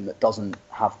much and that doesn't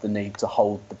have the need to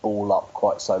hold the ball up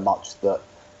quite so much, that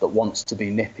wants to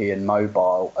be nippy and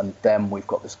mobile. And then we've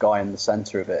got this guy in the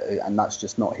centre of it, and that's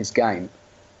just not his game.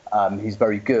 He's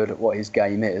very good at what his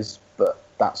game is, but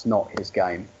that's not his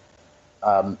game.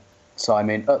 So, I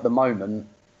mean, at the moment,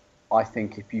 I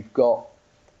think if you've got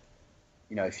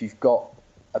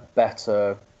a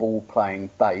better ball-playing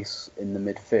base in the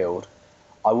midfield,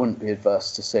 I wouldn't be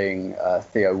adverse to seeing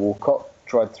Theo Walcott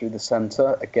drive through the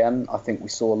centre. Again, I think we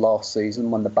saw last season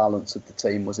when the balance of the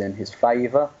team was in his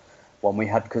favour, when we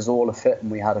had Cazorla fit and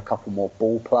we had a couple more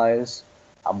ball players,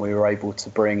 and we were able to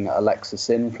bring Alexis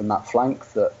in from that flank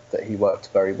that he worked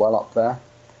very well up there.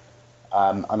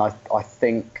 And I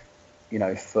think,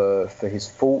 for his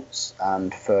faults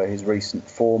and for his recent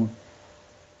form,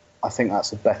 I think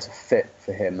that's a better fit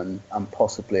for him and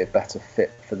possibly a better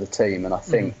fit for the team. And I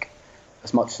think,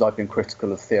 as much as I've been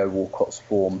critical of Theo Walcott's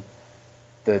form,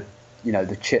 the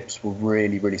chips were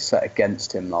really, really set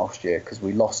against him last year because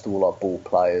we lost all our ball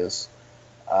players.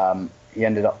 He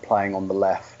ended up playing on the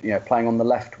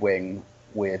left wing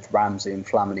with Ramsey and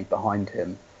Flamini behind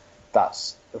him.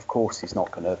 That's, of course, he's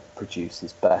not going to produce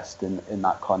his best in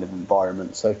that kind of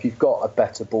environment. So if you've got a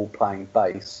better ball-playing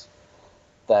base,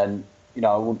 then,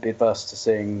 I wouldn't be averse to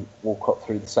seeing Walcott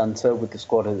through the centre with the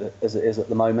squad as it is at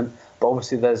the moment. But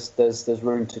obviously there's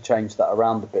room to change that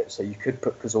around a bit. So you could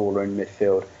put Cazorla in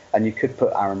midfield and you could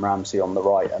put Aaron Ramsey on the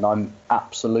right. And I'm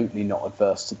absolutely not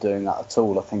adverse to doing that at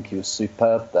all. I think he was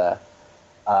superb there.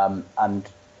 And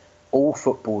all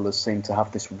footballers seem to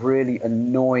have this really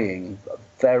annoying,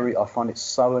 I find it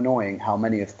so annoying how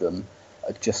many of them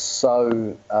are just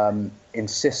so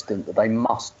insistent that they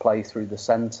must play through the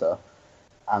centre.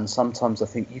 And sometimes I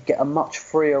think you get a much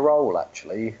freer role,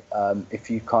 actually, if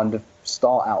you kind of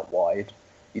start out wide.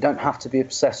 You don't have to be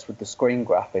obsessed with the screen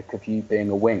graphic of you being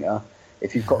a winger.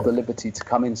 If you've got the liberty to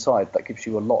come inside, that gives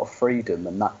you a lot of freedom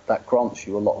and that grants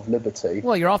you a lot of liberty.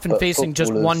 Well, you're often facing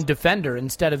just one defender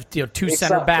instead of two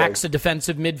centre backs, a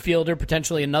defensive midfielder,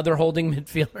 potentially another holding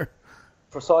midfielder.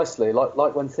 Precisely,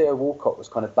 like when Theo Walcott was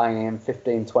kind of banging in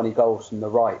 15, 20 goals from the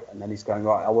right, and then he's going,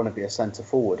 right, I want to be a centre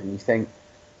forward, and you think,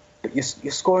 but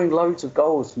you're scoring loads of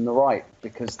goals from the right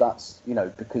because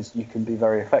because you can be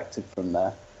very effective from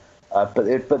there.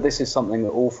 But this is something that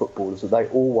all footballers, they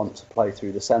all want to play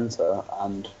through the centre,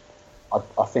 and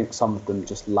I think some of them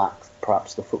just lack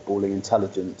perhaps the footballing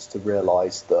intelligence to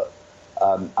realise that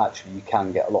actually you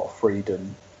can get a lot of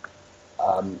freedom,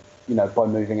 by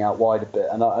moving out wide a bit.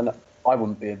 And I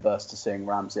wouldn't be adverse to seeing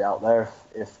Ramsey out there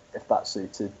if that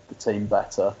suited the team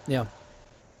better. Yeah.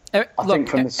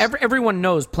 Look, everyone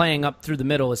knows playing up through the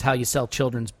middle is how you sell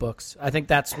children's books. I think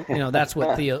that's that's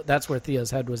where Theo's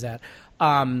head was at.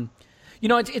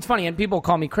 It's funny, and people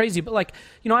call me crazy, but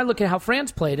I look at how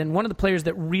France played, and one of the players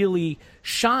that really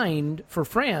shined for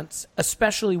France,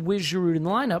 especially with Giroud in the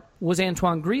lineup, was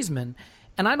Antoine Griezmann.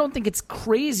 And I don't think it's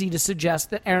crazy to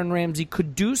suggest that Aaron Ramsey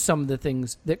could do some of the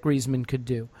things that Griezmann could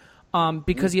do,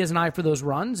 because he has an eye for those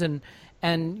runs, and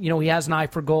he has an eye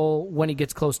for goal when he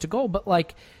gets close to goal. But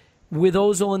with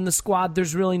Ozil in the squad,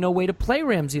 there's really no way to play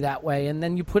Ramsey that way. And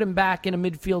then you put him back in a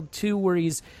midfield two where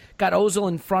he's got Ozil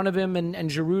in front of him and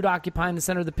Giroud occupying the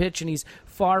center of the pitch, and he's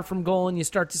far from goal, and you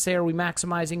start to say, are we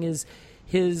maximizing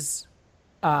his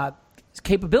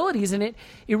capabilities? And it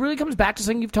really comes back to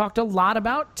something you've talked a lot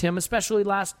about, Tim, especially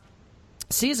last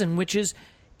season, which is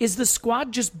the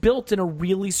squad just built in a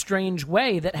really strange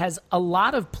way that has a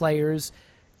lot of players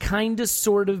kind of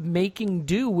sort of making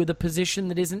do with a position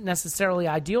that isn't necessarily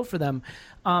ideal for them.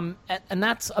 And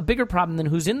that's a bigger problem than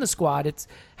who's in the squad. It's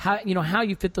how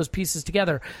you fit those pieces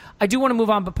together. I do want to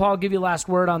move on, but Paul, I'll give you the last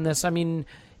word on this. I mean,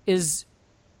 is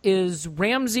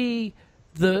Ramsey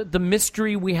the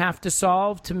mystery we have to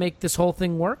solve to make this whole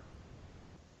thing work?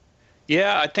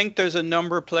 Yeah, I think there's a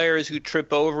number of players who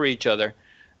trip over each other.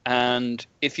 And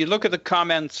if you look at the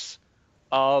comments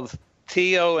of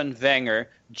Theo and Wenger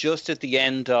just at the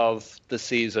end of the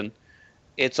season,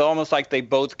 it's almost like they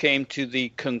both came to the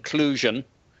conclusion,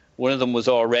 one of them was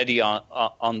already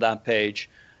on that page,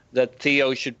 that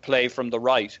Theo should play from the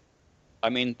right. I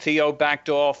mean, Theo backed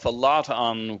off a lot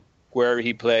on where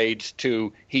he played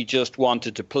to he just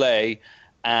wanted to play,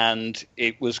 and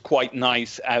it was quite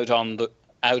nice out on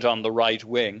the right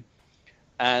wing.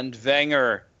 And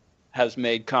Wenger has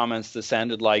made comments that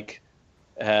sounded like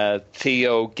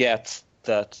Theo gets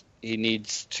that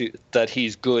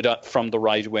he's good from the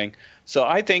right wing. So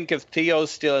I think if Theo's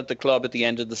still at the club at the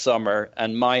end of the summer,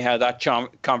 and how that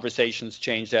conversation's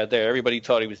changed out there, everybody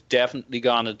thought he was definitely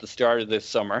gone at the start of this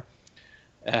summer.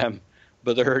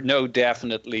 But there are no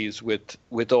definitely's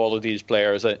with all of these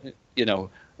players.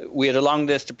 We had a long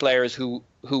list of players who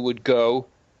would go.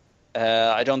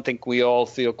 I don't think we all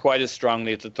feel quite as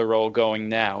strongly that they're all going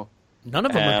now. None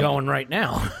of them are going right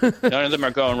now. None of them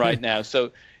are going right now.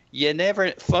 So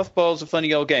football's a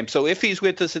funny old game. So if he's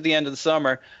with us at the end of the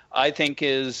summer, I think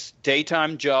his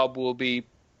daytime job will be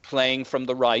playing from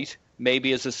the right,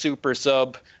 maybe as a super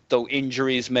sub, though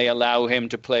injuries may allow him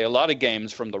to play a lot of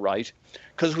games from the right,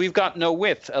 because we've got no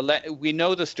width. We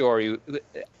know the story.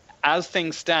 As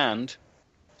things stand,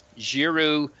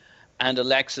 Giroud and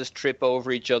Alexis trip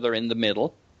over each other in the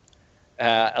middle.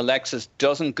 Alexis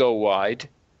doesn't go wide.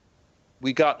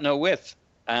 We got no width.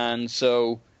 And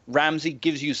so Ramsey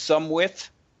gives you some width.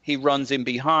 He runs in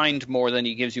behind more than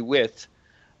he gives you width.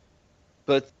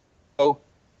 But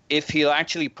if he'll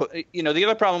actually put, the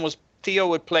other problem was Theo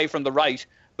would play from the right,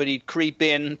 but he'd creep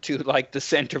in to like the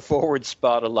center forward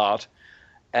spot a lot.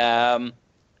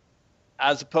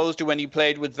 As opposed to when he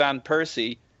played with Van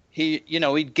Persie,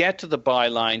 he'd get to the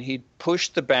byline, he'd push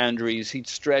the boundaries, he'd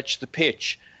stretch the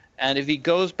pitch. And if he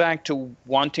goes back to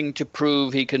wanting to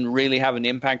prove he can really have an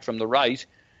impact from the right,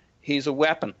 he's a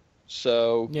weapon.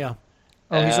 So yeah.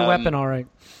 Oh, he's a weapon, all right.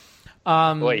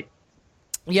 Boy.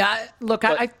 Yeah, look,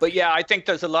 I think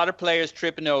there's a lot of players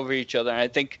tripping over each other. And I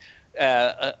think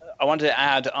I wanted to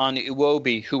add on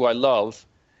Iwobi, who I love.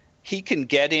 He can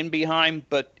get in behind,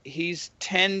 but he's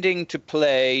tending to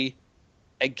play,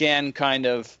 again, kind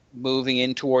of moving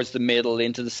in towards the middle,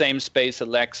 into the same space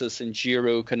Alexis and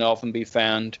Giroud can often be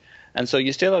found. And so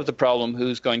you still have the problem,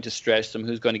 who's going to stretch them,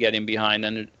 who's going to get in behind.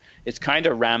 And it's kind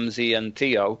of Ramsey and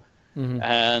Theo. Mm-hmm.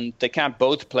 And they can't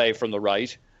both play from the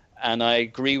right. And I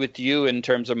agree with you in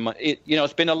terms of,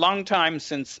 it's been a long time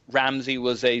since Ramsey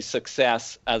was a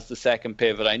success as the second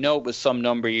pivot. I know it was some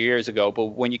number of years ago, but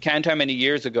when you count how many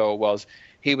years ago it was,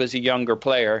 he was a younger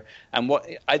player. And what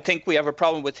I think we have a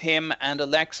problem with him and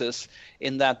Alexis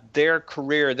in that their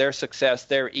career, their success,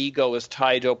 their ego is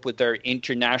tied up with their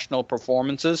international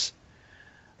performances.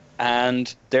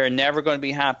 And they're never going to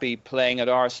be happy playing at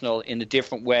Arsenal in a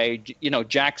different way.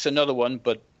 Jack's another one,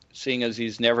 but seeing as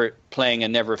he's never playing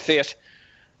and never fit,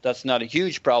 that's not a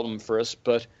huge problem for us.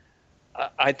 But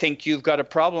I think you've got a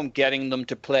problem getting them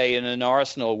to play in an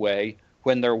Arsenal way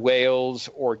when their Wales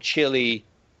or Chile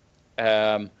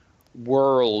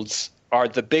worlds are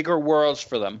the bigger worlds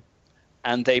for them,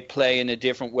 and they play in a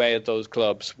different way at those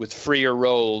clubs with freer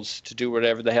roles to do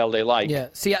whatever the hell they like. Yeah.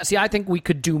 See, I think we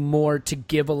could do more to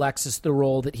give Alexis the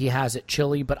role that he has at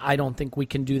Chile, but I don't think we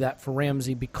can do that for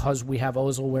Ramsey because we have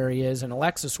Ozil where he is and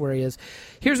Alexis where he is.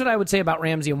 Here's what I would say about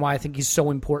Ramsey and why I think he's so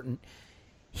important.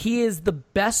 He is the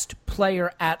best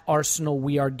player at Arsenal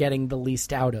we are getting the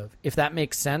least out of, if that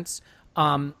makes sense.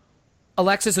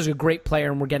 Alexis is a great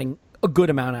player, and we're getting a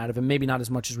good amount out of him, maybe not as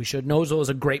much as we should. Ozil is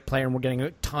a great player, and we're getting a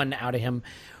ton out of him.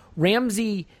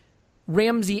 Ramsey,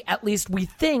 at least we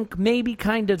think, maybe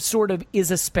kind of sort of is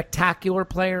a spectacular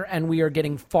player, and we are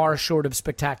getting far short of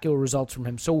spectacular results from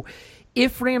him. So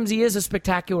if Ramsey is a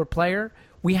spectacular player,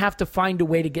 we have to find a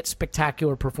way to get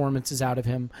spectacular performances out of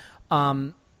him,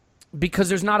 because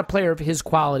there's not a player of his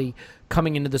quality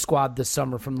coming into the squad this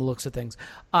summer from the looks of things.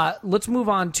 Let's move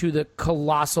on to the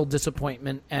colossal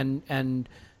disappointment and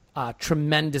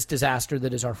tremendous disaster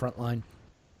that is our front line.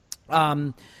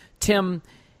 Tim,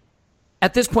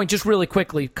 at this point, just really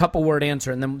quickly, couple word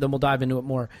answer, and then we'll dive into it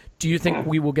more. Do you think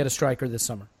we will get a striker this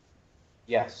summer?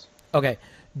 Yes. Okay.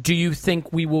 Do you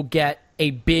think we will get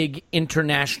a big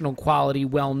international quality,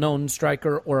 well-known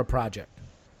striker or a project?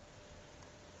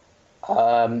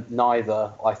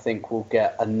 Neither. I think we'll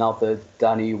get another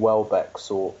Danny Welbeck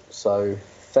sort. So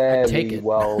fairly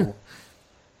well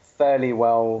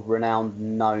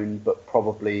renowned, known, but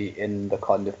probably in the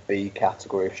kind of B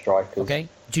category of strikers. Okay.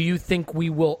 Do you think we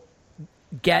will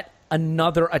get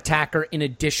another attacker in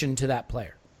addition to that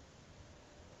player?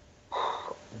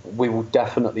 We will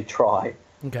definitely try.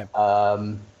 Okay.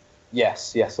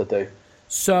 Yes, I do.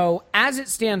 So as it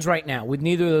stands right now, with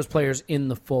neither of those players in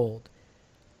the fold,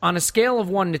 on a scale of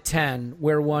 1 to 10,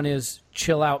 where 1 is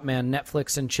chill out, man,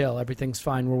 Netflix and chill, everything's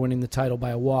fine, we're winning the title by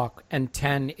a walk, and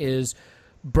 10 is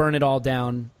burn it all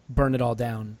down,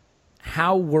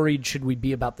 how worried should we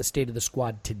be about the state of the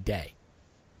squad today?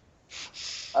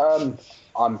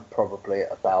 I'm probably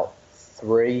about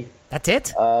 3. That's it?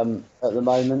 At the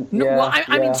moment. No, yeah, well,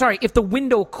 I mean, sorry, if the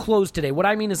window closed today, what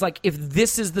I mean is like if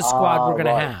this is the squad we're going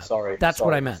to have. Sorry. That's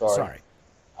what I meant. Sorry.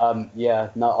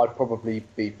 I'd probably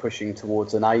be pushing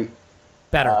towards an 8.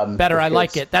 Better. I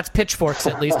like it. That's pitchforks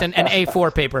at least, and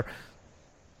A4 paper.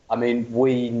 I mean,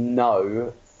 we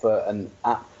know for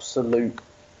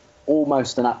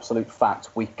almost an absolute fact,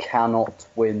 we cannot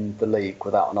win the league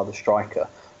without another striker.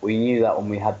 We knew that when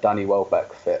we had Danny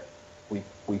Welbeck fit.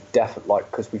 We definitely,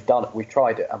 because we've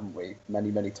tried it, haven't we,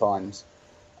 many times,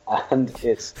 and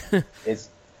it's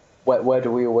where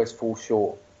do we always fall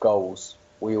short? Goals.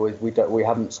 We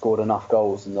haven't scored enough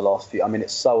goals in the last few. I mean,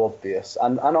 it's so obvious,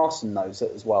 and Arsene knows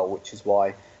it as well, which is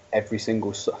why every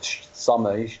single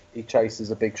summer he chases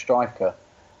a big striker.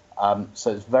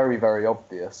 So it's very, very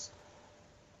obvious.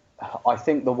 I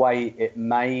think the way it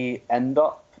may end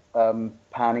up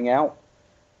panning out,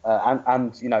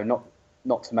 and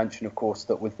not to mention, of course,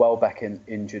 that with Welbeck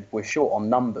injured, we're short on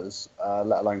numbers,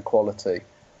 let alone quality.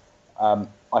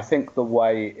 I think the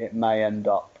way it may end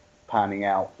up panning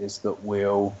out is that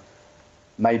we'll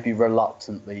maybe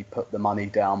reluctantly put the money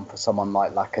down for someone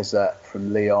like Lacazette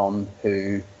from Lyon,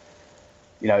 who,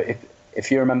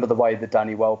 if you remember the way the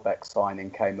Danny Welbeck signing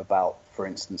came about, for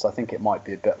instance, I think it might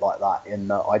be a bit like that, in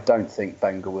that I don't think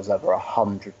Wenger was ever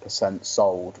 100%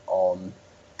 sold on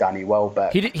Danny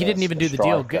Welbeck. He didn't even do the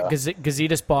deal.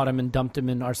 Gazidis bought him and dumped him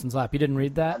in Arsenal's lap. You didn't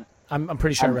read that? I'm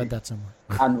pretty sure I read that somewhere.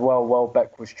 And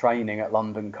Welbeck was training at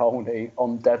London Colney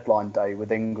on deadline day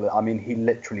with England. I mean, he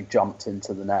literally jumped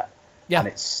into the net. Yeah. And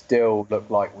it still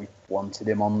looked like we wanted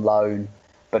him on loan.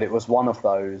 But it was one of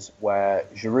those where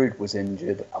Giroud was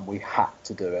injured and we had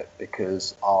to do it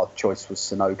because our choice was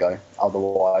Sanogo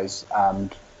otherwise.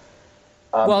 And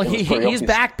he's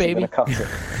back, baby.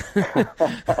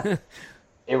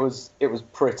 It was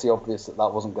pretty obvious that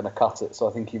wasn't going to cut it, so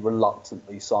I think he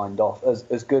reluctantly signed off.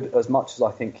 As much as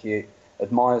I think he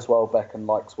admires Welbeck and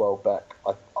likes Welbeck,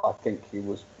 I think he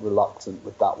was reluctant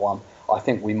with that one. I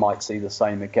think we might see the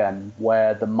same again,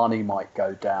 where the money might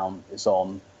go down is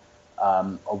on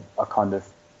a kind of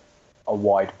a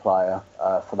wide player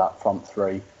for that front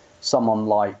three. Someone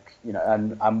like,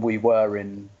 and we were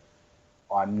in,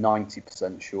 I'm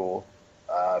 90% sure,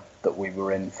 that we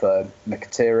were in for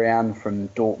Mkhitaryan from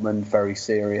Dortmund very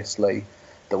seriously,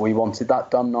 that we wanted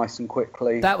that done nice and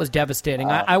quickly. That was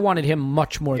devastating. I wanted him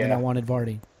much more than I wanted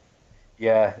Vardy.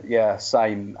 Yeah,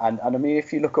 same. And I mean,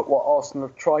 if you look at what Arsenal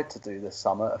have tried to do this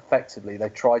summer, effectively they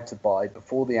tried to buy,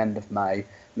 before the end of May,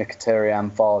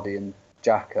 Mkhitaryan, Vardy and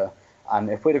Xhaka. And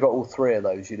if we'd have got all three of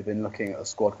those, you'd have been looking at a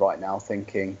squad right now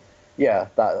thinking,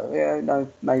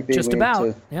 maybe just we about.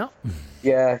 Need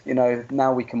to,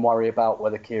 now we can worry about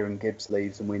whether Kieran Gibbs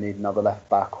leaves and we need another left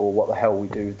back, or what the hell we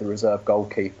do with the reserve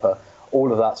goalkeeper.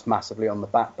 All of that's massively on the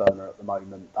back burner at the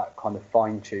moment, that kind of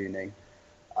fine tuning,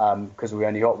 because we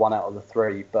only got one out of the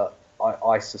three. But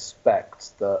I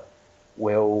suspect that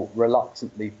we'll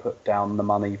reluctantly put down the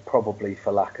money, probably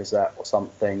for Lacazette or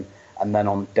something, and then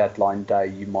on deadline day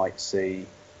you might see,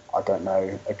 I don't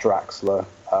know, a Draxler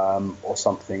or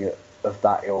something of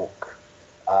that ilk.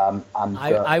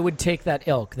 I would take that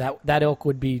ilk. That ilk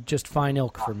would be just fine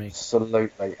ilk for me.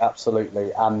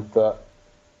 Absolutely. And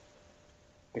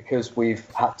because we've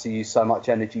had to use so much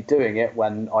energy doing it,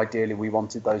 when ideally we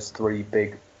wanted those three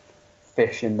big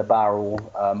fish in the barrel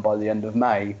by the end of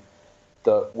May,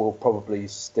 that we'll probably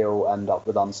still end up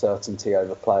with uncertainty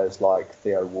over players like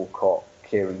Theo Walcott,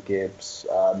 Kieran Gibbs,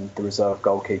 the reserve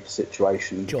goalkeeper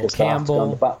situation. Joel Campbell. On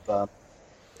the back burner.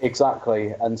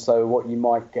 Exactly. And so what you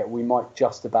might get, we might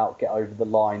just about get over the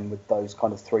line with those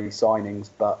kind of three signings,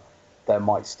 but there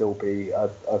might still be a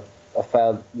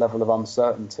fair level of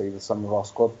uncertainty with some of our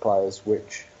squad players,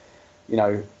 which,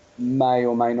 may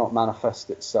or may not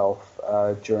manifest itself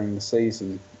during the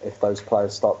season if those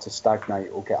players start to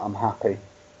stagnate or get unhappy.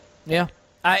 Yeah.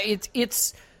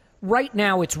 It's right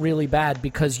now it's really bad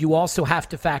because you also have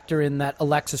to factor in that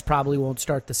Alexis probably won't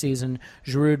start the season.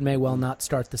 Giroud may well not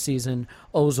start the season.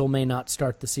 Ozil may not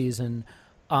start the season.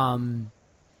 And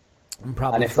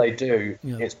if they do,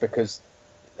 it's because...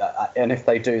 and if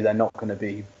they do, they're not going to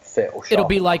be fit or sharp. It'll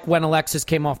be like when Alexis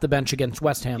came off the bench against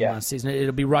West Ham last season.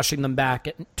 It'll be rushing them back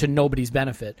to nobody's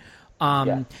benefit.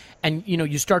 And,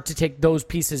 you start to take those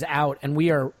pieces out.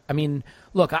 And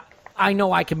look, I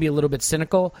know I can be a little bit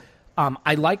cynical.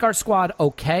 I like our squad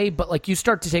okay, but you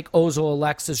start to take Ozil,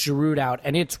 Alexis, Giroud out,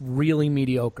 and it's really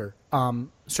mediocre,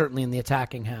 certainly in the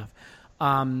attacking half.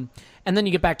 And then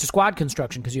you get back to squad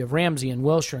construction because you have Ramsey and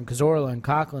Wilshere and Cazorla and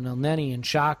Coughlin and Elneny and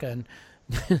Xhaka and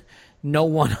no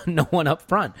one up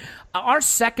front. Our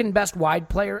second best wide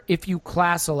player, if you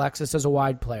class Alexis as a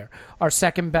wide player, our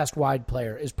second best wide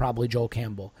player is probably Joel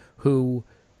Campbell, who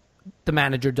the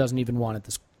manager doesn't even want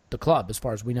at the club, as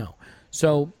far as we know.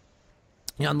 So,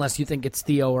 unless you think it's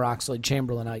Theo or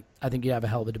Oxlade-Chamberlain, I think you have a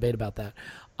hell of a debate about that.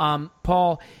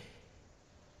 Paul,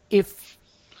 if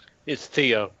it's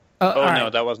Theo. Right. No,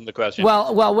 that wasn't the question.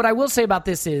 Well, what I will say about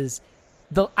this is,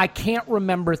 I can't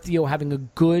remember Theo having a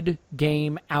good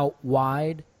game out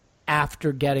wide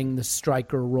after getting the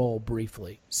striker role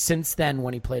briefly. Since then,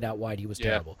 when he played out wide, he was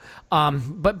terrible.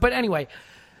 But anyway,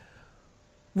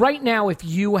 right now, if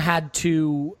you had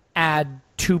to add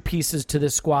two pieces to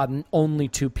this squad and only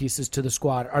two pieces to the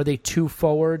squad, are they two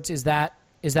forwards? Is that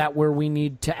where we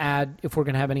need to add if we're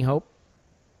going to have any hope?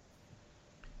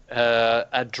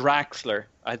 A Draxler,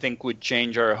 I think, would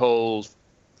change our whole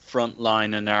front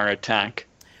line and our attack.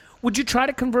 Would you try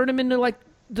to convert him into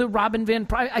the Robin van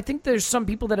Persie? I think there's some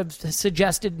people that have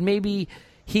suggested maybe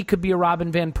he could be a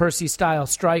Robin van Persie style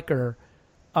striker.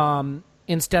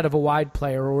 instead of a wide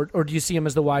player, or do you see him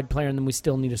as the wide player and then we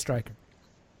still need a striker?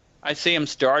 I see him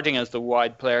starting as the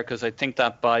wide player because I think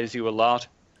that buys you a lot.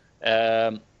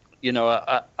 I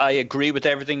agree with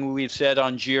everything we've said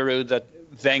on Giroud, that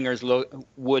Wenger's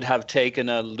would have taken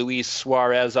a Luis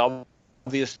Suarez,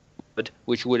 obvious,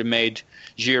 which would have made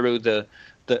Giroud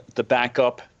the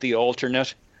backup, the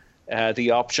alternate,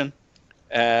 the option.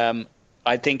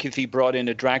 I think if he brought in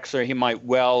a Draxler, he might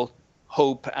well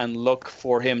hope and look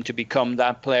for him to become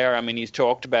that player. I mean, he's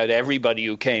talked about everybody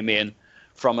who came in,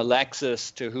 from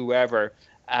Alexis to whoever,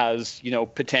 as,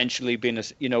 potentially being,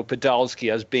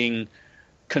 Podolski as being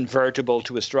convertible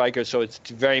to a striker. So it's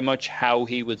very much how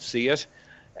he would see it.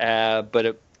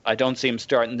 But I don't see him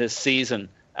starting this season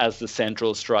as the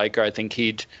central striker. I think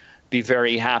he'd be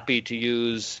very happy to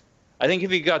use. I think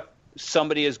if he got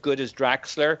somebody as good as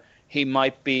Draxler, he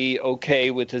might be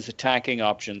okay with his attacking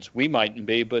options. We mightn't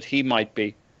be, but he might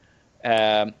be,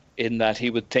 in that he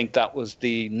would think that was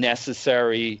the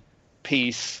necessary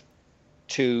piece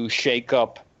to shake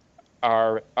up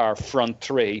our front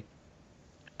three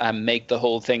and make the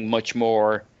whole thing much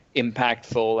more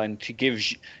impactful, and to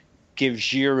give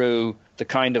Giroud the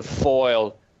kind of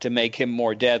foil to make him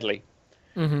more deadly.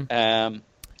 Mm-hmm.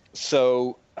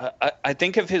 So I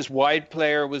think if his wide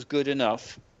player was good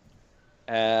enough,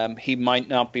 he might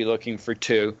not be looking for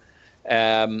two.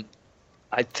 I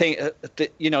think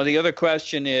the other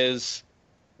question is,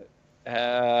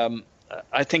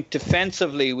 I think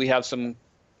defensively we have some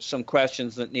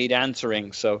questions that need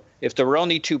answering. So if there were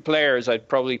only two players, I'd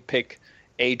probably pick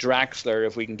a Draxler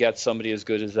if we can get somebody as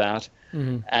good as that,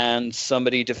 mm-hmm. and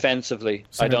somebody defensively.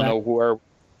 I don't know where.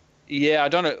 Yeah, I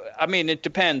don't know. I mean, it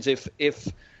depends.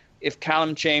 If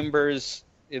Callum Chambers,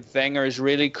 if Wenger is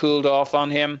really cooled off on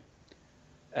him,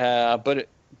 but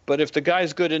if the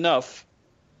guy's good enough,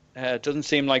 it doesn't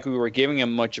seem like we were giving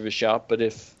him much of a shot. But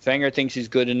if Wenger thinks he's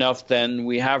good enough, then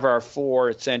we have our four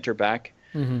at centre back,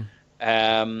 mm-hmm.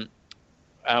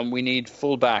 And we need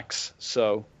full backs.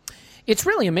 So it's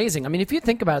really amazing. I mean, if you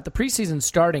think about it, the preseason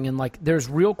starting and there's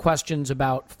real questions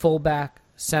about fullback,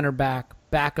 center back,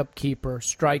 backup keeper,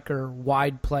 striker,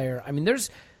 wide player. I mean, there's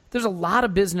a lot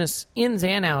of business, ins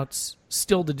and outs,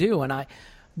 still to do. And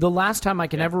the last time I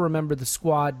can ever remember the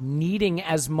squad needing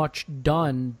as much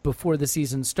done before the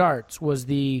season starts was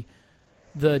the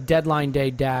deadline day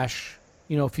dash,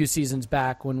 a few seasons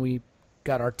back when we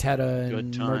got Arteta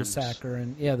and Mertesacker.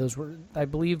 And those were, I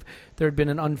believe there had been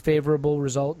an unfavorable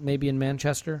result maybe in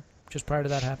Manchester just prior to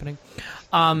that happening.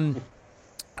 All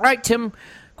right, Tim,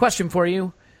 question for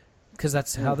you, because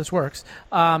that's how this works.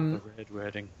 The red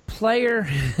wedding. Player,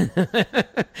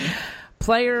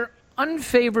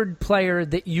 unfavored player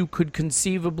that you could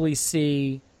conceivably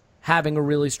see having a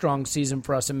really strong season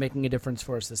for us and making a difference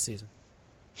for us this season.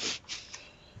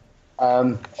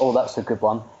 That's a good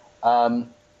one.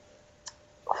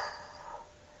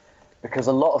 Because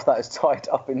a lot of that is tied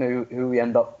up in who we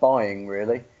end up buying,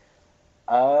 really.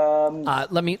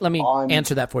 Let me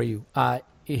answer that for you.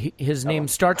 His name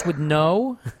starts with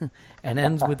no and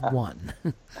ends with one.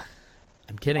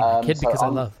 I'm kidding. I kid because I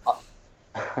love.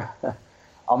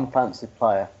 Unfancied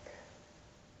player.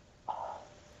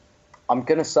 I'm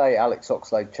going to say Alex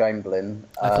Oxlade-Chamberlain.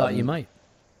 I thought you might.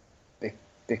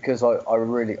 Because I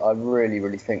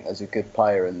really think there's a good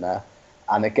player in there.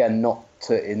 And again, not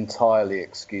to entirely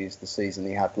excuse the season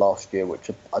he had last year,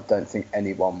 which I don't think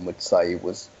anyone would say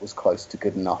was close to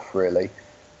good enough, really.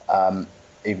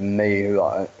 Even me,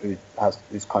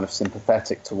 who's kind of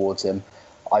sympathetic towards him,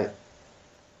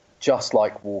 just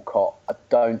like Walcott, I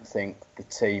don't think the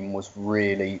team was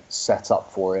really set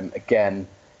up for him. Again,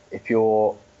 if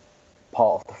you're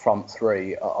part of the front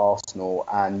three at Arsenal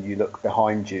and you look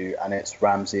behind you and it's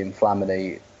Ramsey and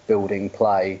Flamini building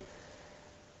play,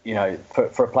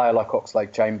 for a player like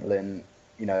Oxlade-Chamberlain,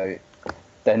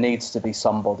 there needs to be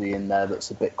somebody in there that's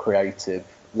a bit creative,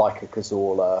 like a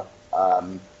Cazorla,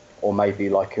 or maybe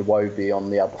like a Iwobi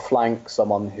on the other flank,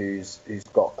 someone who's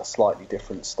got a slightly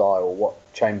different style. What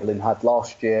Chamberlain had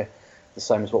last year, the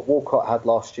same as what Walcott had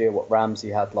last year, what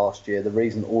Ramsey had last year. The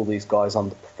reason all these guys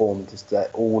underperformed is they're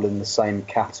all in the same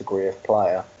category of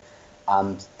player,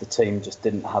 and the team just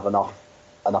didn't have enough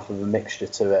of a mixture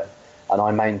to it. And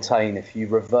I maintain if you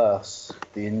reverse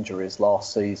the injuries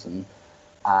last season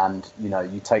and,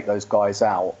 you take those guys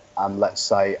out and let's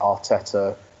say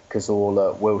Arteta,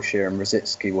 Cazorla, Wilshere and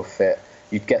Rosicky were fit,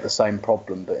 you'd get the same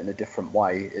problem but in a different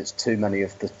way. It's too many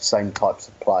of the same types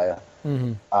of player.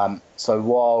 Mm-hmm. So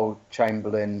while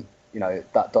Chamberlain,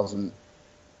 that doesn't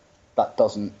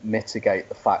mitigate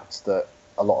the fact that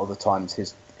a lot of the times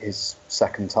his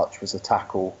second touch was a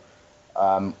tackle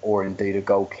or indeed a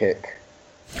goal kick.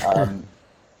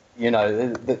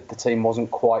 the team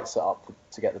wasn't quite set up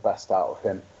to get the best out of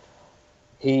him.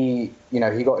 He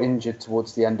got injured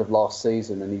towards the end of last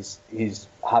season, and he's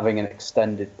having an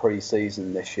extended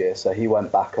pre-season this year. So he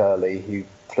went back early. He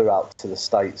flew out to the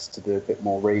States to do a bit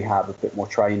more rehab, a bit more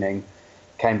training.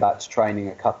 Came back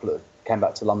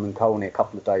to London Colney a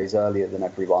couple of days earlier than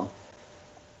everyone.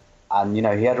 And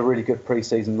he had a really good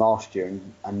pre-season last year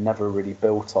and never really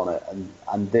built on it.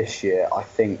 And this year, I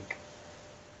think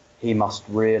he must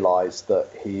realise that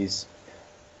he's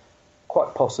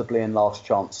quite possibly in last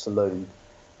chance saloon.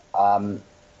 The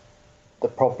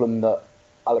problem that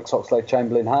Alex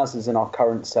Oxlade-Chamberlain has is in our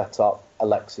current setup,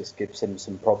 Alexis gives him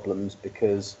some problems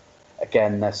because,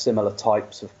 again, they're similar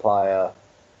types of player,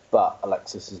 but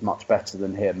Alexis is much better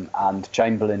than him, and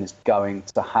Chamberlain is going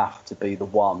to have to be the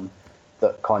one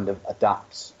that kind of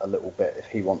adapts a little bit if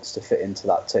he wants to fit into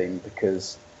that team,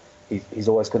 because he's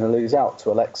always going to lose out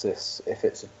to Alexis if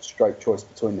it's a straight choice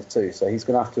between the two. So he's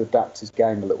going to have to adapt his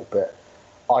game a little bit.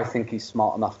 I think he's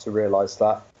smart enough to realise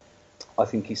that. I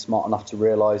think he's smart enough to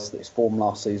realise that his form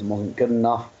last season wasn't good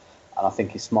enough. And I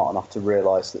think he's smart enough to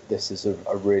realise that this is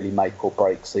a really make or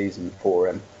break season for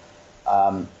him.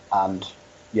 And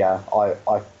yeah,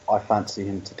 I fancy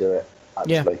him to do it,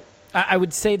 actually. Yeah. I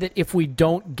would say that if we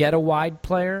don't get a wide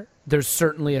player, there's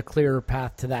certainly a clearer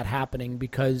path to that happening,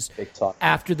 because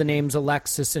after the names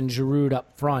Alexis and Giroud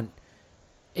up front,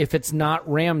 if it's not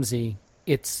Ramsey,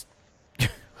 it's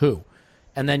who?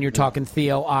 And then you're talking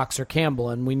Theo, Ox, or Campbell,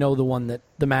 and we know the one that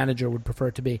the manager would prefer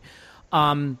it to be.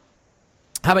 How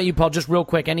about you, Paul? Just real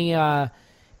quick, any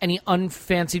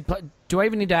unfancied play? Do I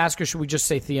even need to ask, or should we just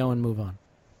say Theo and move on?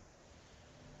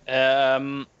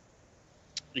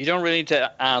 You don't really need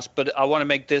to ask, but I want to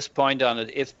make this point on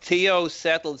it. If Theo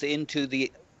settles into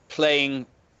the playing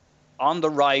on the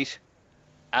right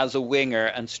as a winger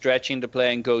and stretching the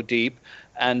play and go deep,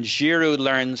 and Giroud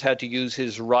learns how to use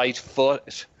his right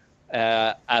foot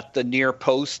at the near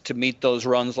post to meet those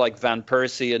runs like Van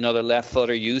Persie, another left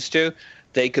footer, used to,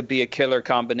 they could be a killer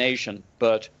combination.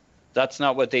 But that's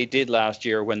not what they did last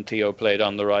year when Theo played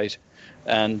on the right.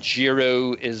 And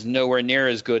Giroud is nowhere near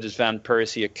as good as Van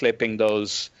Persie at clipping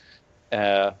those,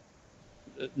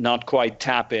 not quite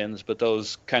tap-ins, but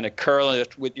those kind of curl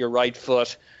it with your right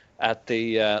foot at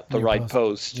the right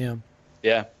post.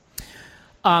 Yeah.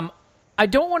 I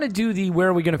don't want to do the where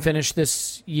are we going to finish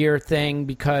this year thing,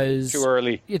 because too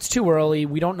early. It's too early.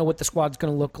 We don't know what the squad's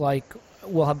going to look like.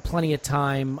 We'll have plenty of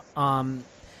time.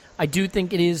 I do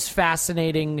think it is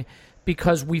fascinating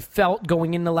because we felt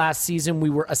going into last season we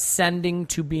were ascending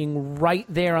to being right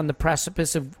there on the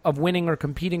precipice of winning or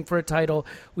competing for a title.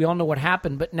 We all know what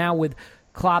happened, but now with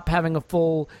Klopp having a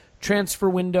full transfer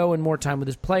window and more time with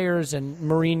his players, and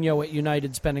Mourinho at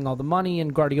United spending all the money,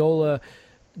 and Guardiola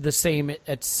the same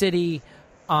at City,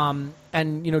 and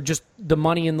just the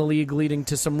money in the league leading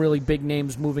to some really big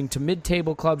names moving to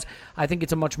mid-table clubs, I think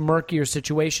it's a much murkier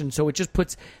situation. So it just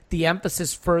puts the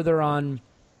emphasis further on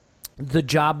the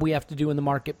job we have to do in the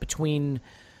market between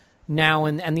now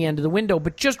and the end of the window.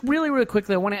 But just really, really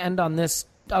quickly, I want to end on this.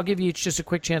 I'll give you just a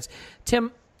quick chance.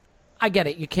 Tim, I get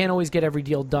it. You can't always get every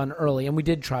deal done early, and we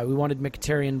did try. We wanted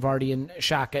Mkhitaryan, Vardy, and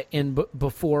Xhaka in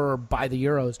before or by the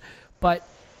Euros. But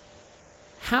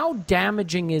how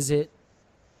damaging is it?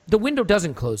 The window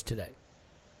doesn't close today,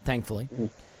 thankfully. Mm-hmm.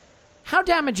 How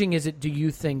damaging is it, do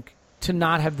you think, to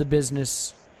not have the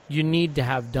business you need to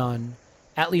have done,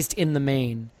 at least in the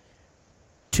main,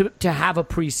 to have a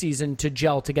preseason to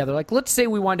gel together? Like, let's say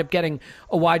we wind up getting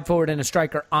a wide forward and a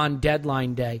striker on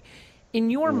deadline day. In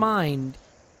your mind,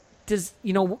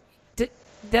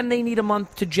 then they need a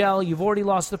month to gel. You've already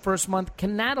lost the first month.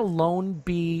 Can that alone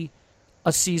be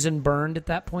a season burned at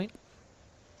that point?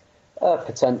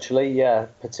 Potentially, yeah.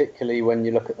 Particularly when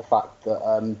you look at the fact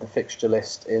that the fixture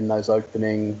list in those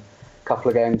opening couple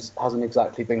of games hasn't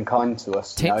exactly been kind to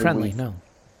us. Friendly, no.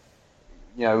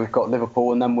 We've got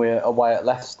Liverpool and then we're away at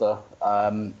Leicester,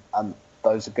 and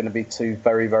those are going to be two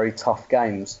very, very tough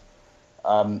games.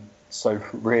 So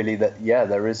really,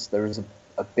 there is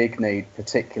a big need,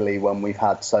 particularly when we've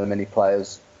had so many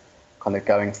players kind of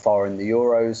going far in the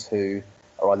Euros who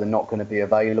are either not going to be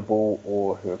available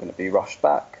or who are going to be rushed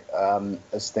back.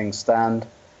 As things stand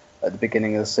at the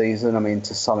beginning of the season, I mean,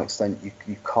 to some extent,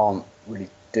 you can't really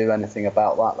do anything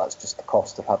about that. That's just the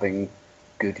cost of having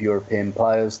good European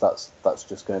players. That's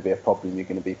just going to be a problem you're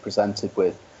going to be presented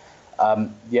with. I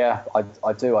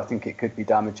do. I think it could be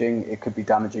damaging. It could be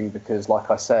damaging because,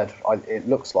 like I said, it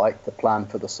looks like the plan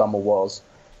for the summer was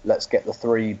let's get the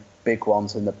three big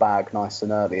ones in the bag nice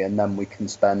and early, and then we can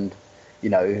spend,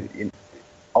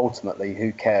 ultimately,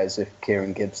 who cares if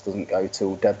Kieran Gibbs doesn't go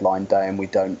till deadline day and we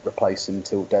don't replace him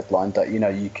till deadline day? You know,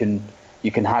 you can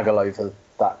haggle over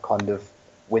that kind of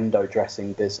window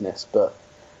dressing business, but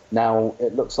now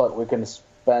it looks like we're going to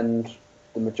spend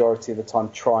the majority of the time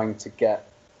trying to go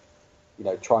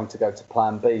to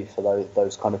plan B for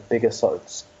those kind of bigger sort of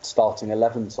starting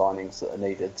 11 signings that are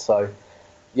needed. So,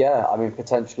 yeah, I mean,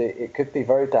 potentially it could be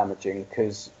very damaging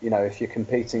because, you know, if you're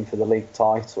competing for the league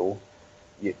title,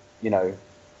 you know,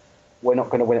 we're not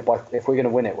going to win it if we're going to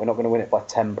win it, we're not going to win it by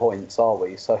 10 points, are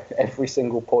we? So every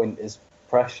single point is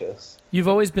precious. You've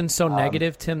always been so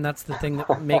negative, Tim. That's the thing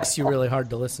that makes you really hard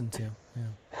to listen to.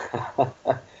 Yeah.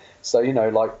 So, you know,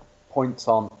 like, points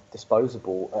aren't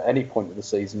disposable at any point of the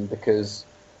season because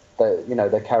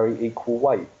they carry equal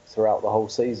weight throughout the whole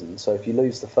season. So if you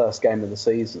lose the first game of the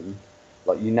season,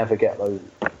 like, you never get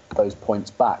those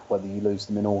points back, whether you lose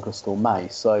them in August or May.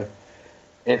 So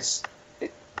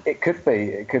it could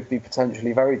be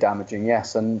potentially very damaging,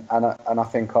 yes, and I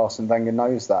think Arsene Wenger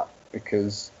knows that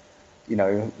because, you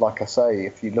know, like I say,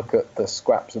 if you look at the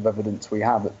scraps of evidence we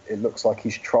have, it looks like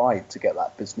he's tried to get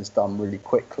that business done really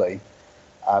quickly.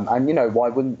 And, you know, why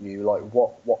wouldn't you? Like,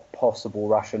 what possible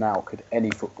rationale could any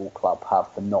football club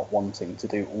have for not wanting to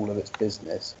do all of its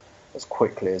business as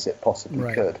quickly as it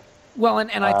possibly could? Well,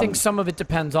 and I think some of it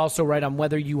depends also, right, on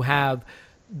whether you have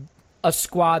a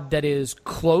squad that is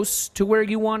close to where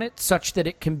you want it, such that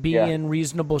it can be in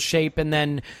reasonable shape. And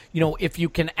then, you know, if you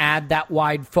can add that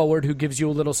wide forward who gives you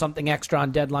a little something extra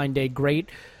on deadline day, great.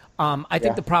 I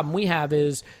think the problem we have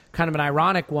is kind of an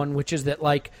ironic one, which is that,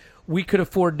 like, we could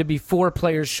afford to be 4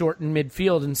 players short in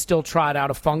midfield and still trot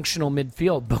out a functional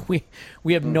midfield, but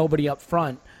we have nobody up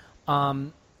front.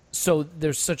 So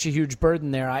there's such a huge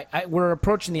burden there. We're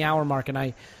approaching the hour mark, and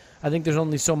I think there's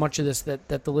only so much of this that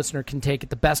the listener can take at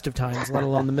the best of times, let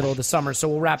alone the middle of the summer. So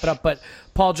we'll wrap it up. But,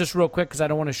 Paul, just real quick, because I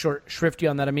don't want to shrift you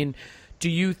on that. I mean, do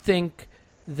you think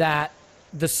that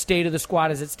the state of the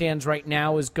squad as it stands right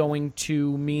now is going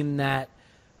to mean that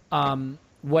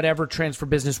whatever transfer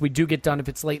business we do get done, if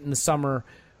it's late in the summer,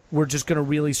 we're just going to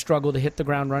really struggle to hit the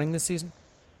ground running this season?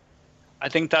 I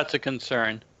think that's a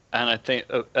concern, and I think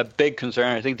a big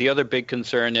concern. I think the other big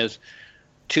concern is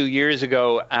 2 years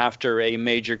ago, after a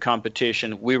major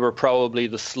competition, we were probably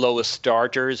the slowest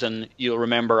starters, and you'll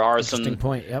remember Arsene. Interesting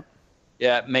point. Yep.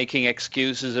 Yeah, making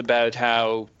excuses about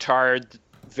how tired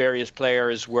various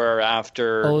players were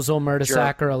after Ozil,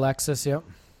 Mertesacker, Alexis. Yep.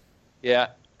 Yeah,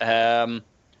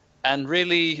 and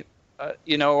really,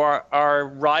 you know, our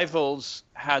rivals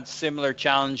had similar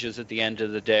challenges at the end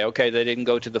of the day. Okay, they didn't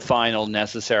go to the final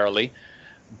necessarily,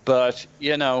 but,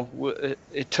 you know,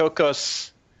 it took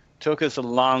us a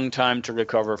long time to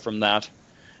recover from that.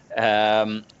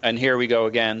 And here we go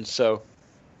again. So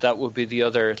that would be the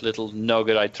other little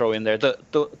nugget I'd throw in there.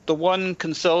 The one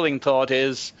consoling thought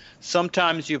is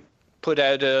sometimes you put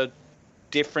out a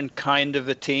different kind of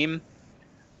a team,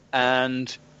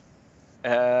 and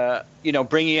you know,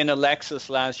 bringing in Alexis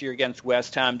last year against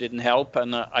West Ham didn't help,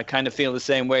 and I kind of feel the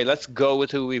same way. Let's go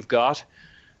with who we've got.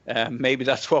 Maybe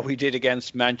that's what we did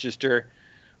against Manchester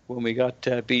when we got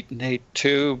beaten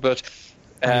 8-2, but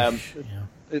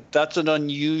that's an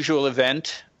unusual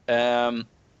event.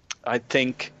 I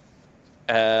think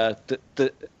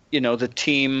the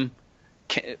team,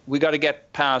 we got to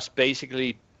get past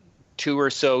basically 2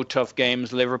 or so tough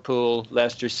games: Liverpool,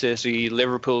 Leicester City.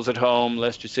 Liverpool's at home,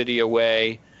 Leicester City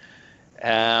away.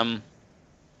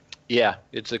 Yeah,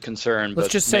 it's a concern. Let's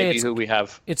but just say maybe who we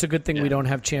have. It's a good thing we don't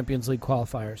have Champions League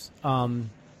qualifiers.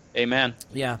 Amen.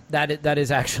 Yeah, that is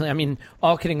actually, I mean,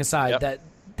 all kidding aside,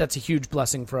 that's a huge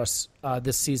blessing for us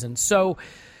this season. So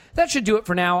that should do it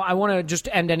for now. I want to just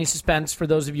end any suspense for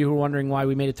those of you who are wondering why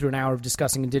we made it through an hour of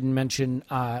discussing and didn't mention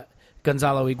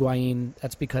Gonzalo Higuain.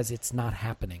 That's because it's not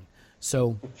happening.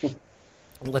 So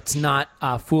let's not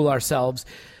fool ourselves.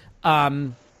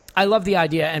 I love the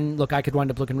idea, and look, I could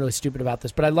wind up looking really stupid about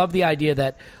this, but I love the idea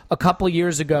that a couple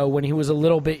years ago when he was a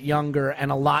little bit younger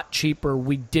and a lot cheaper,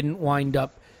 we didn't wind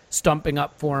up stumping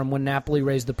up for him when Napoli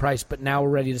raised the price, but now we're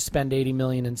ready to spend $80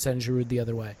 million and send Giroud the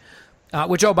other way.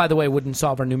 Which, oh, by the way, wouldn't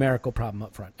solve our numerical problem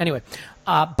up front. Anyway,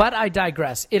 but I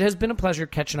digress. It has been a pleasure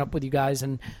catching up with you guys,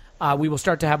 and we will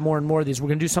start to have more and more of these. We're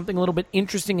going to do something a little bit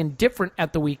interesting and different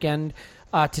at the weekend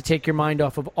to take your mind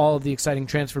off of all of the exciting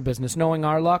transfer business. Knowing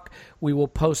our luck, we will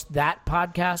post that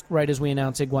podcast right as we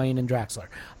announce Higuain and Draxler.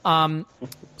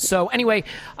 So anyway,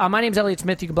 my name's Elliot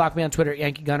Smith. You can block me on Twitter at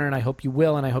Yankee Gunner, and I hope you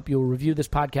will, and I hope you will review this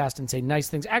podcast and say nice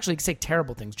things. Actually, you can say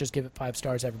terrible things. Just give it 5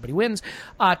 stars. Everybody wins.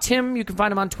 Tim, you can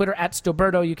find him on Twitter at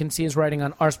Stilberto. You can see his writing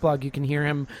on Arsblog. You can hear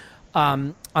him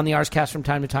on the Arscast from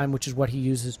time to time, which is what he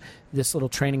uses this little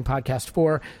training podcast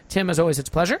for. Tim, as always, it's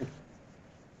a pleasure.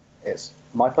 It's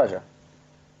my pleasure.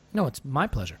 No, it's my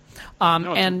pleasure.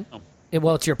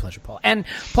 It's your pleasure, Paul. And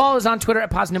Paul is on Twitter at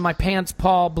PositiveMyPants.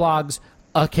 Paul blogs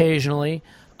occasionally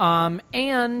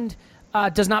and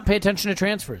does not pay attention to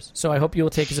transfers. So I hope you will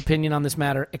take his opinion on this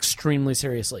matter extremely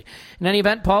seriously. In any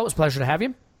event, Paul, it was a pleasure to have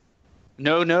you.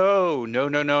 No.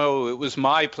 It was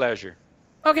my pleasure.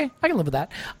 Okay, I can live with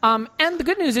that. And the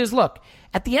good news is, look,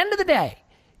 at the end of the day,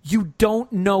 you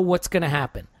don't know what's going to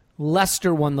happen.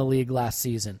 Leicester won the league last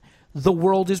season. The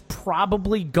world is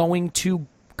probably going to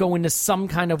go into some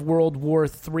kind of World War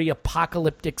III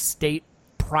apocalyptic state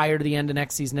prior to the end of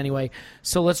next season anyway.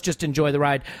 So let's just enjoy the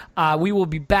ride. We will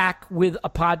be back with a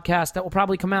podcast that will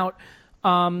probably come out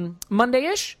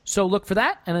Monday-ish. So look for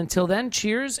that. And until then,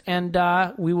 cheers. And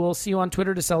we will see you on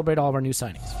Twitter to celebrate all of our new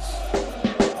signings.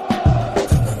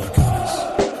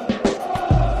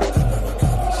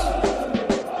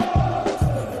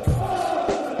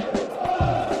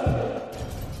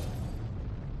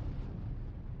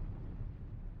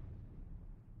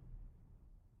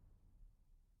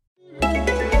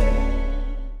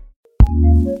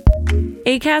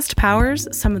 Acast powers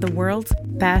some of the world's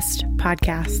best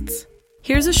podcasts.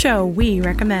 Here's a show we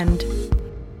recommend.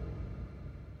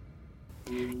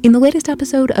 In the latest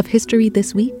episode of History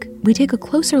This Week, we take a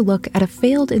closer look at a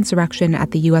failed insurrection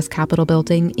at the U.S. Capitol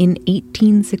building in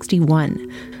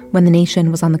 1861, when the nation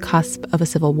was on the cusp of a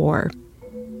civil war.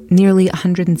 Nearly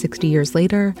 160 years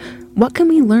later, what can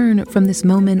we learn from this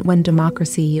moment when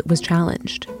democracy was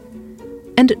challenged?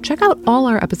 And check out all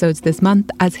our episodes this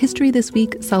month as History This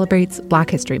Week celebrates Black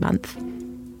History Month.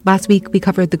 Last week, we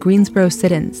covered the Greensboro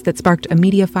sit-ins that sparked a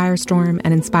media firestorm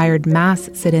and inspired mass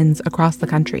sit-ins across the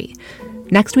country.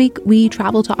 Next week, we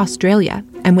travel to Australia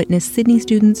and witness Sydney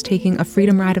students taking a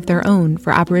freedom ride of their own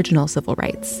for Aboriginal civil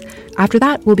rights. After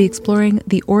that, we'll be exploring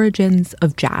the origins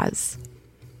of jazz.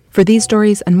 For these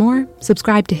stories and more,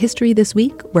 subscribe to History This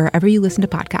Week wherever you listen to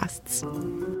podcasts.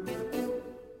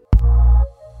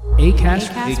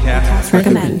 Acast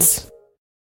recommends.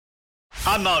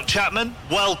 I'm Mark Chapman.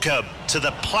 Welcome to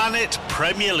the Planet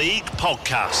Premier League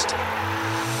podcast.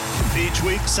 Each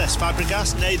week, Cesc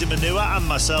Fabregas, Nader Manua and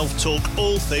myself talk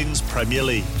all things Premier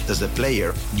League. As a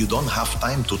player, you don't have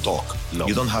time to talk. No.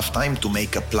 You don't have time to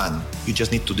make a plan. You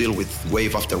just need to deal with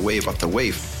wave after wave after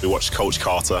wave. We watched Coach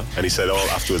Carter and he said,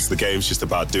 afterwards, the game's just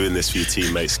about doing this for your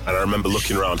teammates. And I remember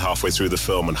looking around halfway through the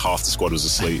film and half the squad was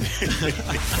asleep.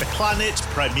 Planet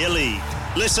Premier League.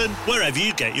 Listen wherever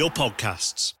you get your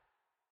podcasts.